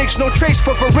calisthenics. No trace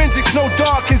for forensics, no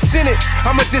dog can send it.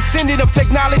 I'm a descendant of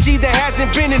technology that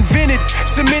hasn't been invented.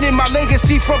 Cementing my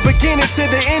legacy from beginning to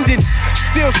the ending.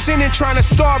 Still sinning, trying to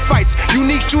start fights.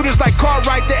 Unique shooters like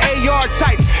Cartwright, the AR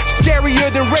type.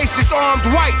 Scarier than racist armed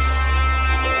whites.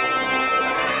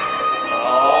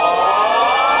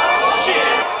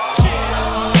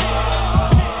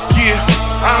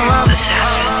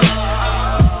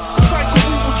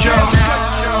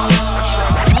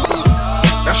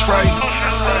 That's right.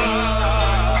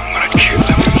 I'm gonna kill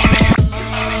them.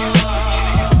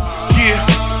 Yeah,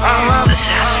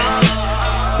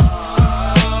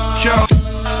 Yo.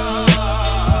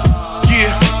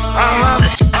 Yeah,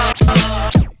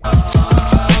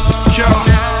 Yo.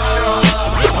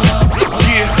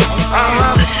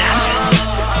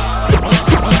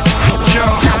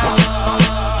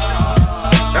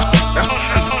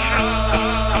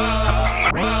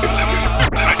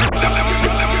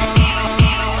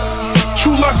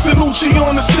 Lux and Uchi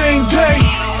on the same day.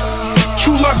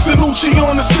 True Lux and Uchi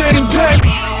on the same day.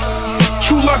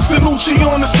 True Lux and Uchi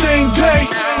on the same day.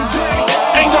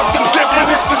 Ain't nothing different,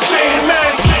 it's the same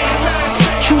man.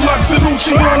 True Lux and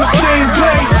Uchi on the same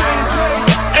day.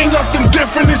 Ain't nothing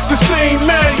different, it's the same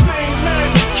man.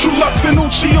 True Lux and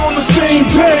Uchi on the same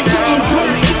day.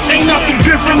 Ain't nothing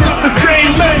different, it's the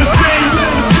same man.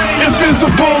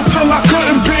 Invisible till I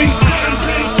couldn't be.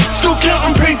 Still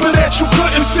counting paper.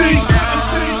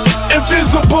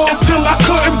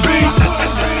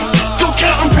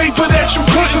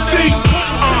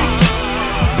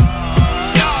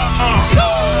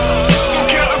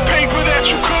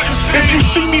 you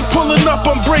see me pulling up,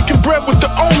 I'm breaking bread with the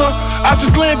owner. I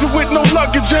just landed with no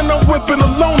luggage and I'm whipping a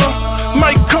loner.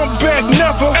 Might come back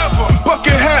never,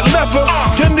 bucket hat leather.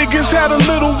 Your niggas had a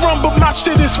little run, but my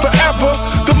shit is forever.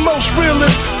 The most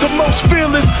realest, the most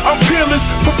fearless, I'm peerless.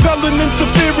 Propelling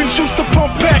interference, used to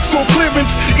pump packs on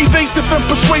clearance. Evasive and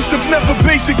persuasive, never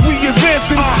basic, we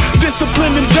advancing.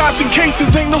 Discipline and dodging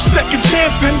cases, ain't no second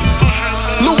chancing.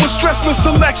 Louis Dressman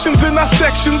selections in our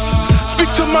sections. Speak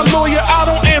to my lawyer, I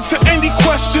don't answer any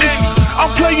questions.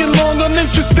 I'm playing long,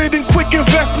 uninterested in quick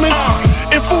investments.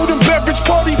 In food and beverage,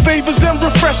 party favors and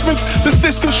refreshments. The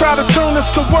system try to turn us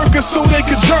to workers so they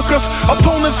could jerk us.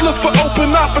 Opponents look for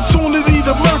open opportunity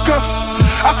to murk us.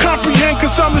 I comprehend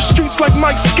cause I'm the streets like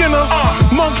Mike Skinner.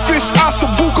 Monkfish,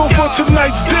 Asabuco for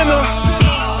tonight's dinner.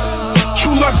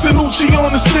 True Lux and Uchi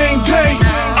on the same day.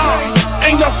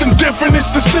 Ain't nothing different, it's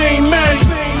the same man.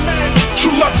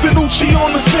 True Lux and Uchi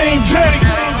on the same day.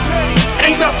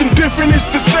 Ain't nothing different, it's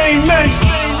the same man.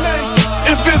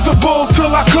 Invisible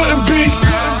till I couldn't be.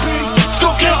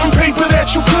 Still counting paper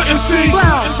that you couldn't see.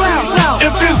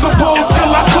 Invisible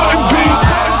till I couldn't be.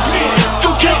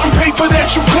 Still counting paper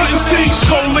that you couldn't see.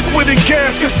 So liquid and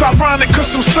gas, it's ironic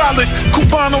cause I'm solid.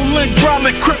 Cubano link,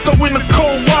 brolic, crypto in a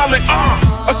cold wallet.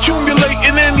 Accumulate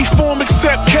in any form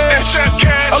except cash.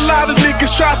 A lot of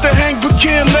niggas tried to hang but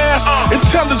can't last.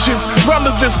 Intelligence,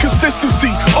 relevance,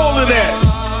 consistency, all of that.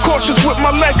 Cautious with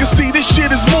my legacy, this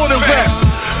shit is more than rap.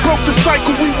 Broke the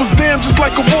cycle, we was damn just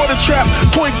like a water trap.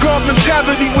 Point guard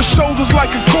mentality with shoulders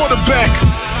like a quarterback.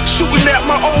 Shooting at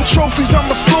my old trophies,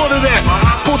 I'ma slaughter that.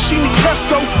 Porcini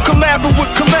Presto, collabing with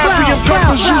Calabrian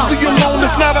peppers. Usually alone,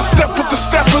 if not I step with the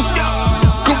steppers.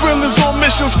 Gorillas on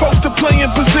missions, supposed to play in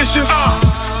positions.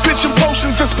 Pitching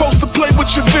potions that's supposed to play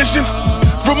with your vision.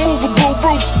 Removable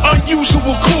roofs,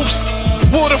 unusual coops.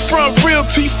 Waterfront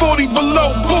realty, 40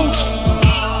 below boots.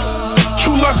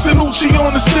 True Lux and Uchi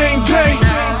on the same day.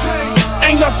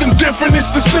 Ain't nothing different, it's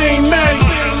the same man.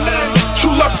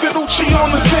 True Lux and Uchi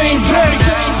on the same day.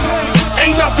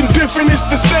 Ain't nothing different, it's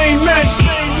the same man.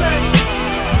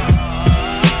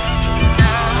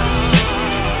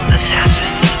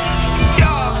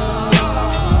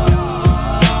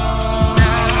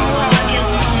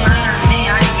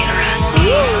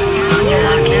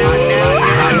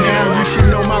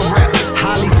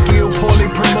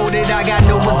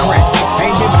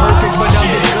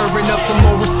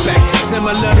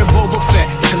 Similar to Boba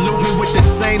Fett, salute me with the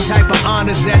same type of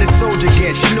honors that a soldier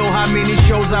gets. You know how many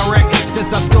shows I wrecked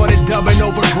since I started dubbing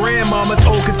over grandmama's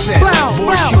old cassettes.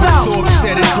 Boy, she was so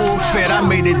upset and drew a fed. I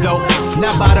made it dope.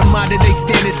 Not by the mind that they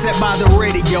stand and set by the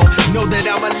radio. Know that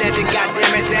I'm a legend,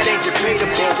 goddammit, that ain't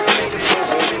debatable.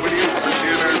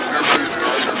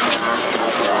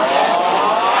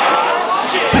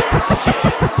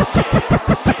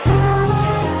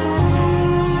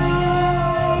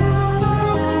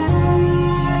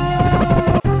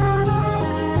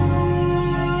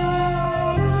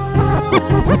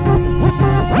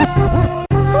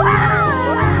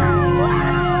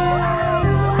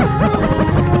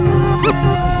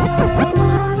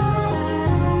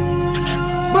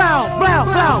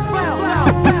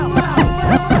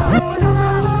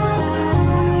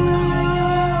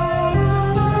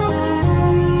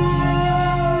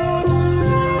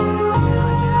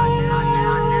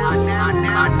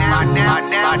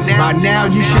 By now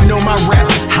you should know my rap.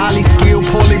 Highly skilled,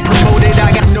 poorly promoted,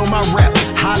 I got know my rap.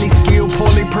 Highly skilled,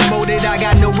 poorly promoted, I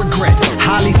got no regrets.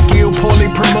 Highly skilled, poorly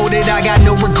promoted, I got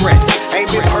no regrets. Ain't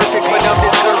been perfect, but I'm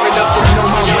deserving of some know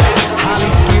my rap.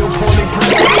 Highly skilled, poorly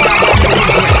promoted, I got no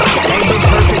regrets. Ain't been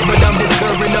perfect, but I'm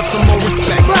deserving of some more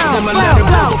respect. Similar to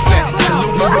Boba Fett,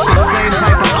 salute me with the same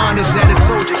type of honors that a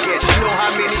soldier gets. You know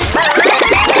how many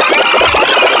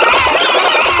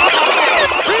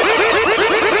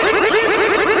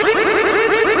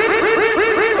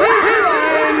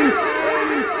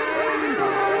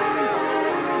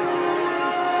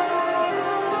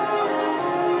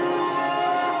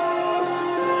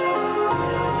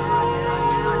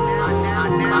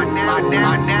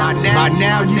By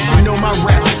now you should know my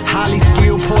rap. Highly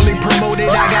skilled, poorly promoted,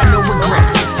 I got no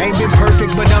regrets. Ain't been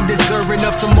perfect, but I'm deserving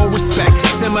of some more respect.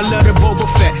 Similar to Boba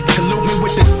Fett, salute me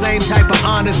with the same type of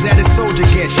honors that a soldier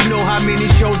gets. You know how many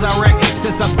shows I wrecked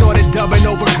since I started dubbing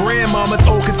over grandmama's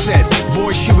old cassettes.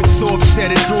 Boy, she was so upset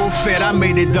and drew a fed. I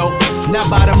made it though. Not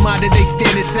by the mind that they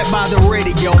stand and set by the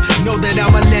radio. Know that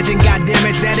I'm a legend,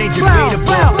 goddammit, that ain't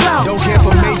debatable. Don't care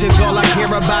for majors, all I care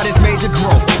about is major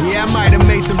growth. Yeah, I might have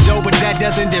made some dough, but that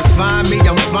doesn't define me.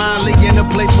 I'm finally in a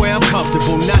place where I'm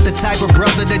comfortable. Not the type of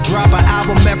brother that drop an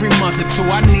album every month or two.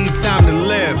 I need time to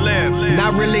live.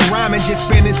 Not really rhyming, just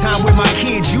spending time with my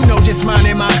kids. You know, just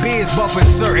minding my biz. is, but for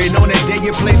certain, on that day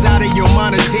it plays out in your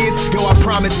mind of tears. Yo, I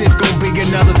promise it's gonna be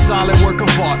another solid work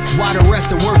of art. While the rest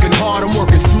are working hard, I'm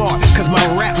working smart. Cause my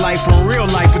rap life and real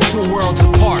life are two worlds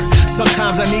apart.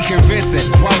 Sometimes I need convincing.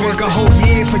 Why work a whole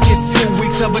year for just 2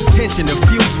 weeks of attention? A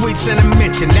few tweets and a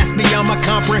mention, that's beyond my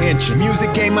comprehension. Music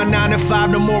ain't my 9 to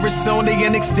 5, no more, it's only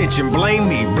an extension. Blame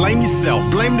me, blame yourself,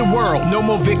 blame the world. No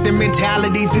more victim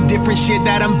mentalities, the different shit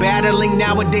that I'm battling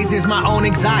nowadays is my own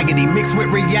anxiety mixed with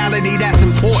reality. That's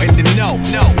important to know.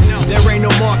 No, there ain't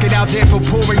no market out there for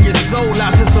pouring your soul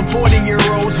out to some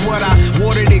 40-year-olds. What I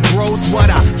watered it grows, what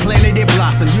I planted it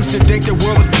blossom. Used to think the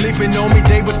world was sleeping on me,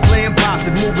 they was playing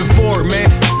possum. Moving forward, man.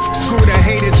 Screw the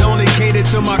haters, only cater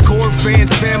to my core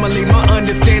fans, family. My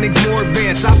understanding's more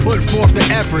advanced. I put forth the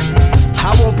effort.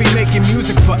 I won't be making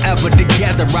music forever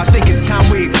together. I think it's time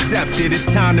we accept it. It's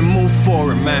time to move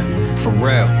forward, man. For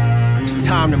real. It's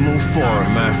time to move forward,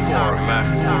 man.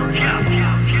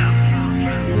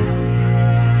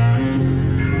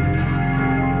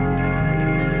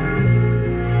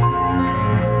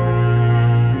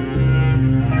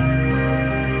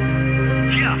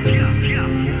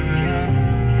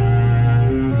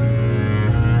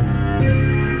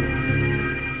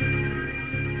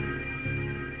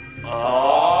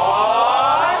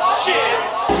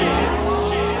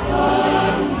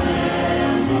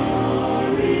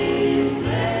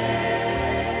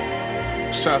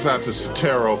 Shouts out to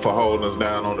Sotero for holding us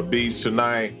down on the beach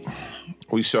tonight.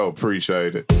 We sure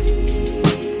appreciate it.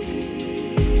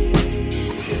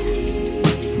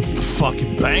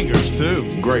 Fucking bangers, too.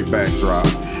 Great backdrop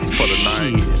for the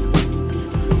night.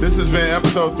 This has been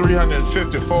episode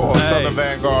 354 of Southern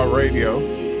Vanguard Radio.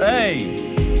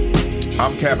 Hey.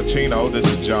 I'm Cappuccino. This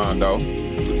is John Doe.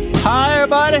 Hi,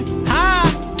 everybody. Hi.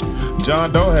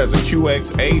 John Doe has a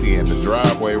QX80 in the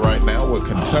driveway right now with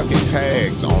Kentucky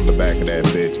tags on the back of that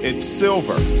bitch. It's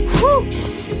silver. Whew.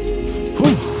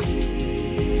 Whew.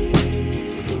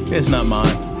 It's not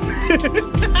mine.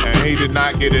 And he did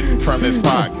not get it from this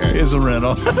podcast. It's a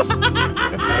rental.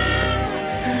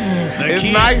 It's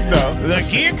nice, though. The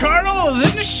Kia Carnival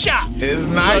is in the shop. It's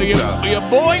nice, though. Your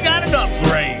boy got an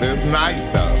upgrade. It's nice,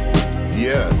 though.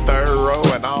 Yeah, third row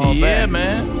and all that. Yeah,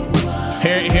 man.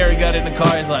 Harry got in the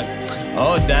car. He's like,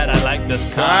 "Oh, Dad, I like this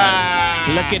car.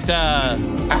 Look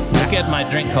at my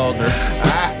drink holder."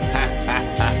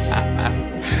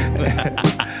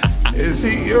 Is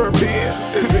he European?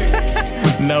 Is he?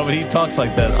 No, but he talks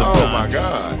like that sometimes. Oh my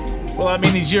God. Well, I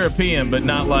mean, he's European, but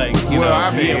not like you know. I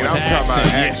mean, I'm talking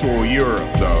about actual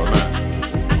Europe, though.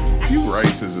 You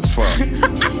racist as fuck.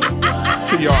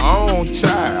 To your own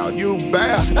child, you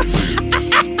bastard.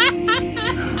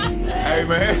 Hey,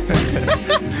 man.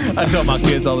 I tell my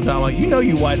kids all the time, like, you know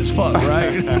you white as fuck,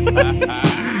 right?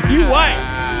 You white.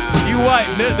 You white.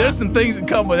 There's some things that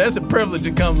come with that. There's a privilege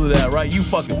that comes with that, right? You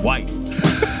fucking white.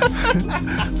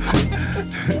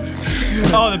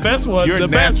 Oh, the best one. You're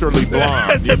naturally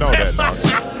blonde. You know that, don't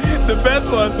you? The best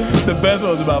one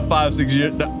was about 5-6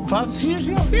 years. 5-6 years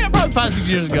ago? Yeah, probably 5-6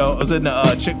 years ago. I was in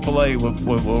Chick-fil-A with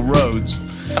Rhodes.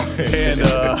 And,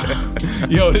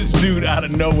 this dude out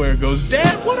of nowhere goes,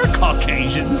 "Dad, what are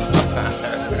Caucasians?"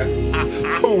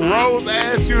 Rose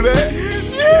asked you that?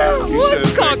 Yeah. You should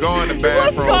have said, go in the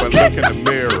bathroom and look in the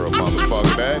mirror,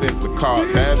 motherfucker. That is the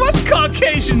What's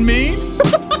Caucasian mean?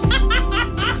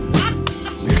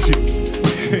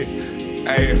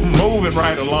 Hey, moving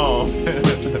right along.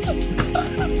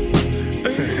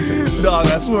 Dog,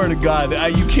 I swear to God,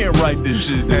 you can't write this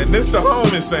shit. And this the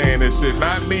homie saying this shit,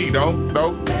 not me. Don't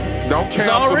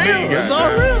cancel me, guys. It's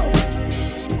all real.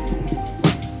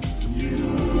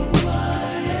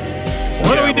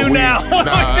 What do we do now?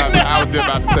 I was just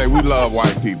about to say we love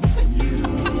white people.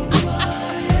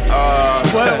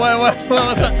 What?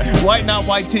 White, not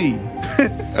white tea.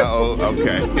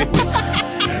 Okay.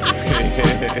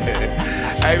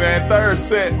 Hey man, third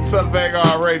set, Southern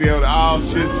Vanguard Radio, the all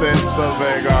shit set, Southern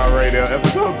Vanguard Radio,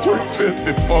 episode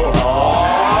 354.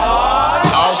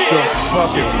 Off the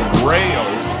fucking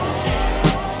rails.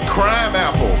 Crime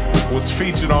Apple was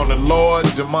featured on the Lord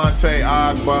Jamonte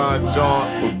Ogbon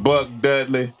joint with Buck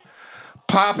Dudley.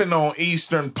 Popping on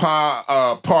Eastern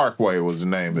Parkway was the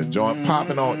name of the joint.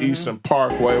 Popping on Eastern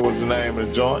Parkway was the name of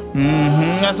the joint.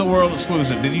 Mm-hmm. That's a world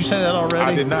exclusive. Did you say that already?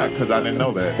 I did not, because I didn't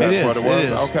know that. That's what it was.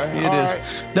 It is. Okay, it is. Right.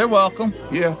 They're welcome.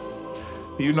 Yeah,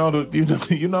 you know the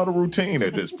routine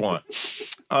at this point.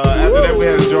 After that, we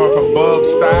had a joint from Bub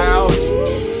Styles.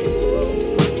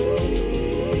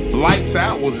 Lights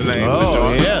Out was the name of the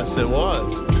joint. Oh yes, it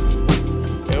was.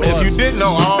 If you didn't know,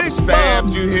 all the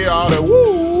stabs you hear, all the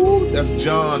woo, that's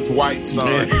John's white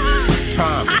son,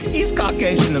 Tommy. He's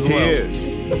Caucasian as well. He is.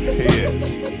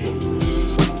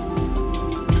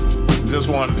 just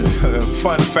wanted a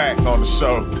fun fact on the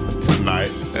show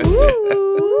tonight.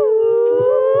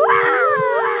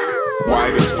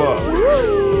 White as fuck.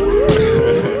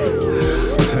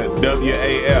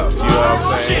 WAF, you know what I'm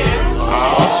saying?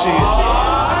 Oh shit.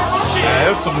 Now,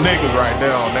 there's some niggas right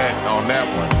there on that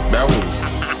one.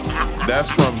 That's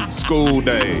from school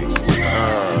days.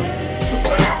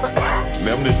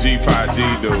 Them the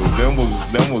G5G dudes.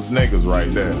 Them was niggas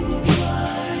right there.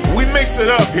 We mix it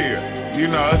up here. You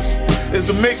know, it's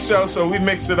a mix show, so we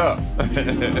mix it up.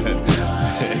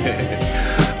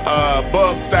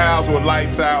 Bub Styles with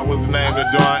Lights Out was the name of the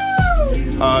joint.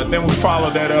 Then we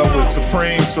followed that up with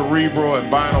Supreme, Cerebral, and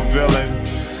Vinyl Villain.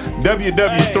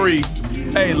 WW3.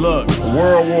 Hey, look.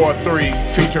 World War III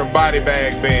featuring Body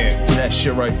Bag Band. That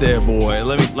shit right there, boy.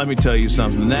 Let me tell you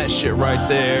something. That shit right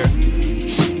there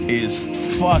is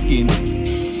fucking.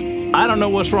 I don't know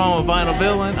what's wrong with Vinyl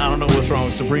Villain. I don't know what's wrong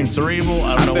with Supreme Cerebral.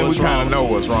 I think we kind of know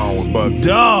what's wrong with Bugsy.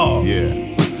 Dog. Yeah.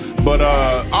 But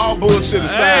all bullshit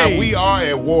aside, we are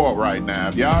at war right now.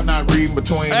 If y'all not reading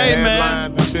between the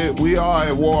headlines and shit, we are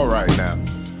at war right now.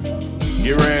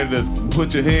 Get ready to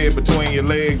put your head between your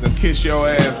legs and kiss your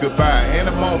ass goodbye in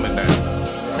a moment now.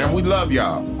 And we love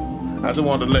y'all. I just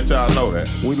wanted to let y'all know that.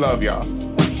 We love y'all.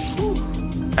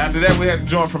 After that, we had to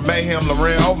join from Mayhem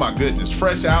Loren. Oh my goodness.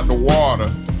 Fresh out the water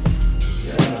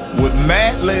with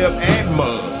Madlib and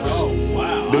Muggs. Oh,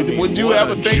 wow. Would you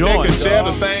ever think they could share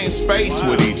the same space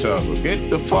with each other? Get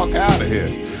the fuck out of here.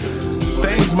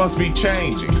 Things must be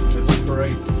changing. This is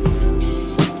crazy.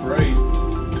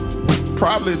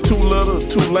 Probably too little,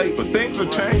 too late, but things are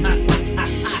changing.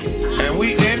 And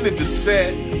we ended the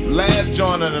set, last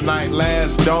joint of the night,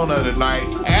 last donut of the night,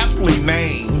 aptly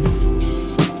named.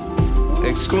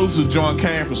 Exclusive joint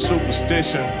came from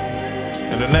Superstition,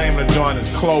 and the name of the joint is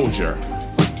Closure.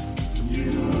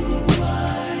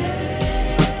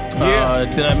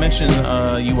 Did I mention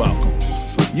You Welcome?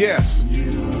 Yes.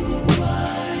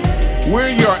 We're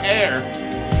your heir.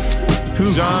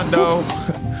 John Doe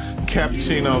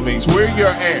Cappuccino means we're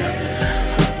your heir.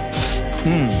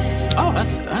 Oh,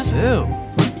 that's ill.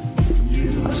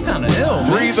 That's kind of ill.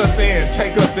 Breathe us in,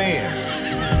 take us in.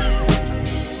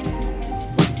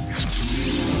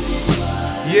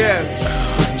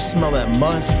 Yes. You smell that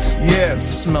must. Yes.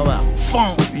 You smell that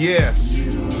funk. Yes.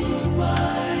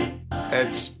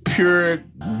 It's pure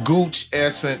gooch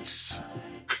essence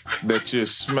that you're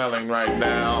smelling right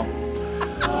now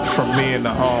from me and the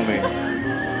homie.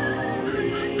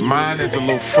 Mine is a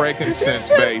little frankincense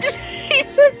based.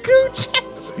 He's a gooch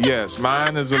essence. Yes,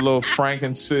 mine is a little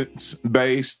frankincense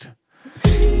based.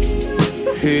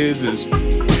 His is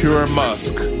pure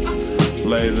musk.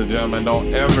 Ladies and gentlemen,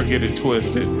 don't ever get it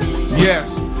twisted.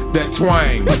 Yes, that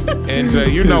twang.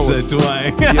 NJ, you know that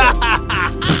twang. Yeah,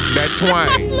 that twang.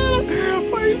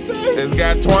 It's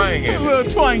got twang in it. A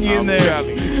little twang in there.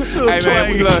 Telling you. Hey, man,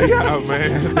 we love y'all,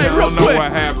 man. I don't know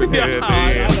what happened here at the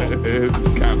end. It's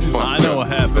kind of fun. I know what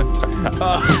happened.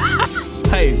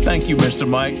 Hey, thank you, Mr.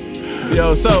 Mike.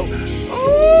 Yo, so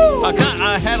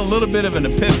I had a little bit of an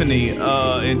epiphany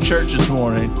in church this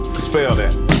morning. Spell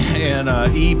that. And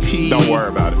EP. Don't worry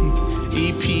about it.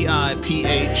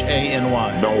 EPIPHANY.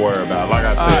 Don't worry about it. Like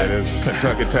I said, there's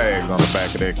Kentucky tags on the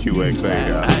back of that QXA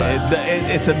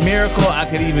guy. It's a miracle I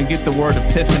could even get the word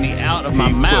epiphany out of my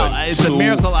mouth. It's a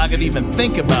miracle I could even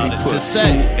think about it to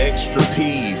say. 2 extra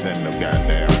P's in the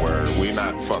goddamn word. We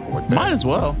not fucking with that. Might as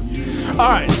well. All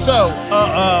right, so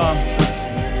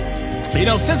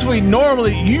since we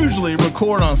usually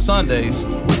record on Sundays,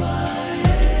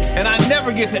 and I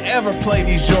never get to ever play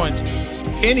these joints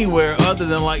anywhere other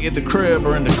than like at the crib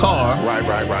or in the car. Right.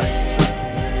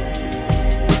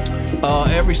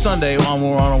 Every Sunday when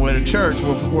we're on our way to church,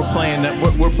 we're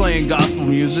playing gospel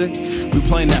music. We're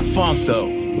playing that funk though.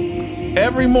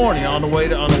 Every morning on the way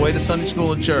to Sunday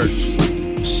school and church.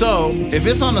 So if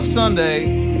it's on a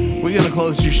Sunday, we're gonna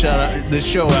close this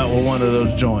show out with one of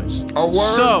those joints. Oh,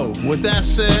 word. So with that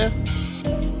said,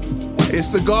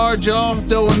 it's the guard, y'all.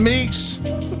 Doe and Meeks.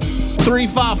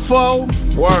 354.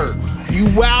 Word. You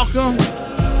welcome.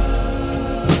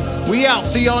 We out.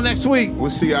 See y'all next week.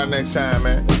 We'll see y'all next time,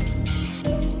 man.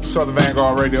 Southern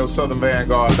Vanguard Radio,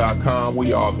 southernvanguard.com.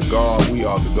 We are the guard. We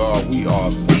are the guard. We are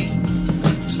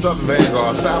the Southern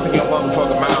Vanguard. South of your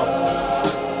motherfucking mouth.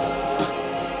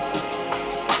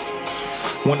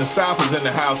 When the South is in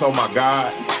the house, oh my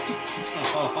God.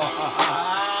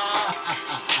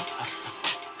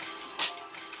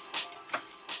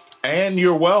 And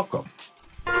you're welcome.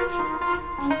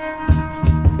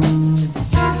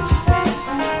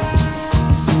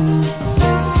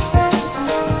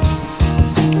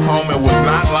 Homie was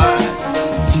not lying.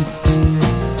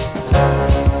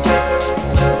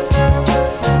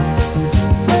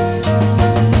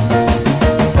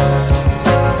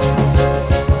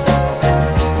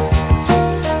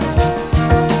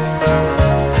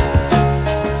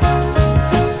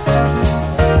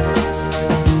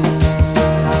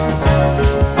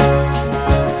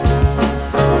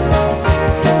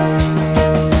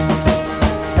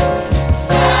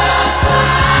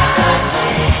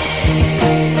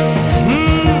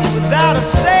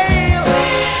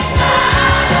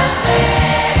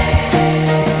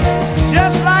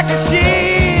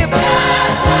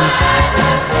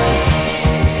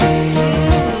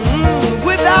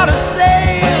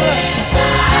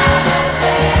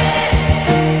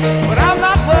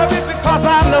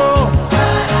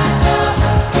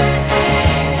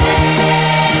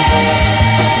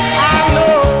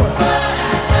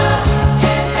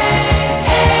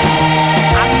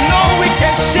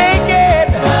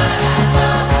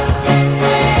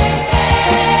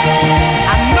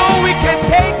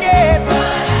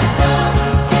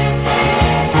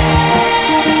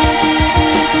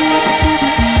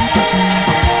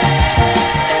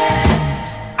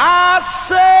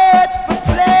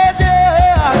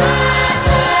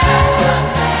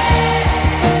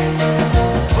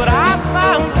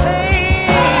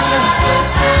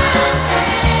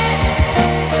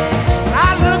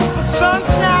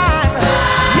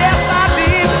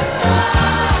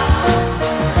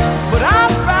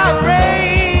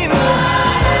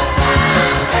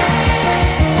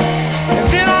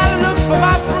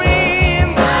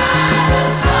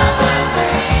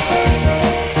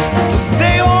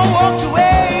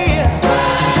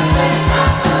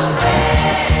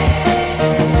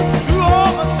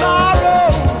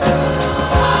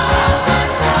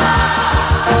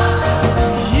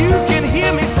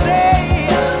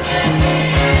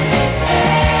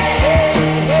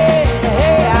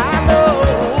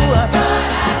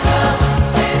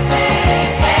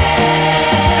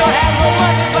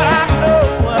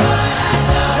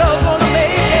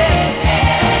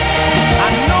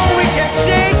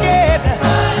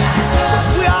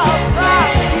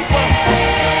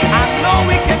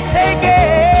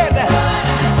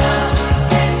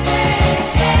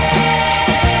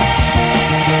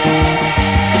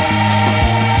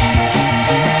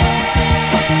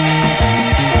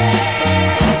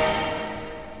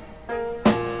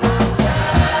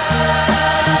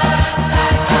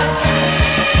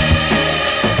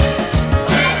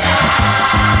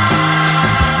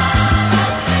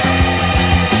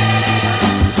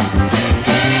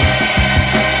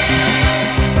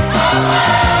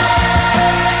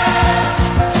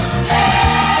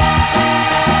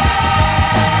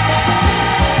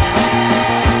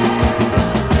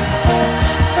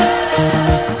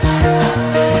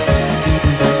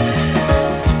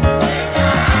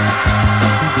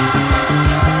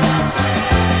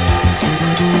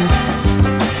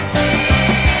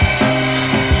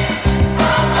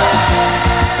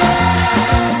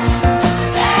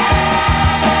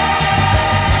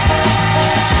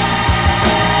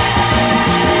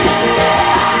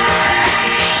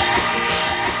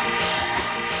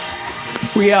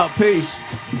 We out. Peace.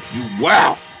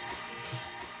 Wow.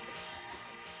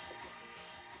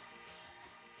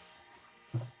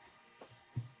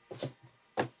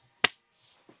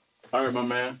 All right, my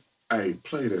man. Hey,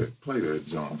 play that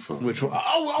John for me. Which one?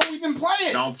 Oh, we didn't play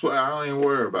it. Don't play. I don't even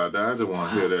worry about that. I just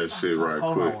want to hear that shit right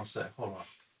Hold quick. on one sec. Hold on.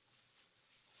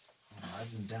 I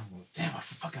didn't download. Damn, I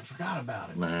fucking forgot about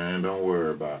it. Man, don't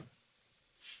worry about it.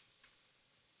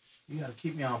 You gotta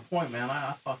keep me on point, man.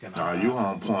 I fucking. Nah, you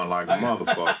on point like a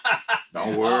motherfucker.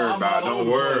 Don't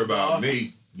worry about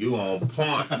me. You on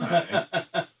point, man.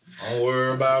 Don't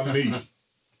worry about me.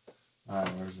 All right,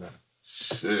 where's that?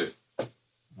 Shit. All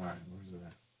right, where's it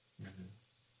at? Here it is.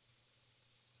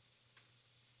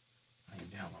 I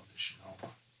ain't download this shit. Hold on.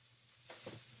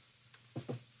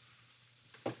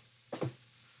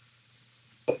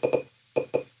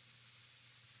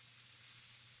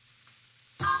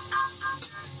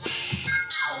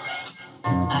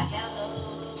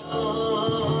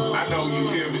 I know you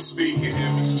hear me speaking,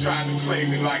 trying to play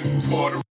me like you Puerto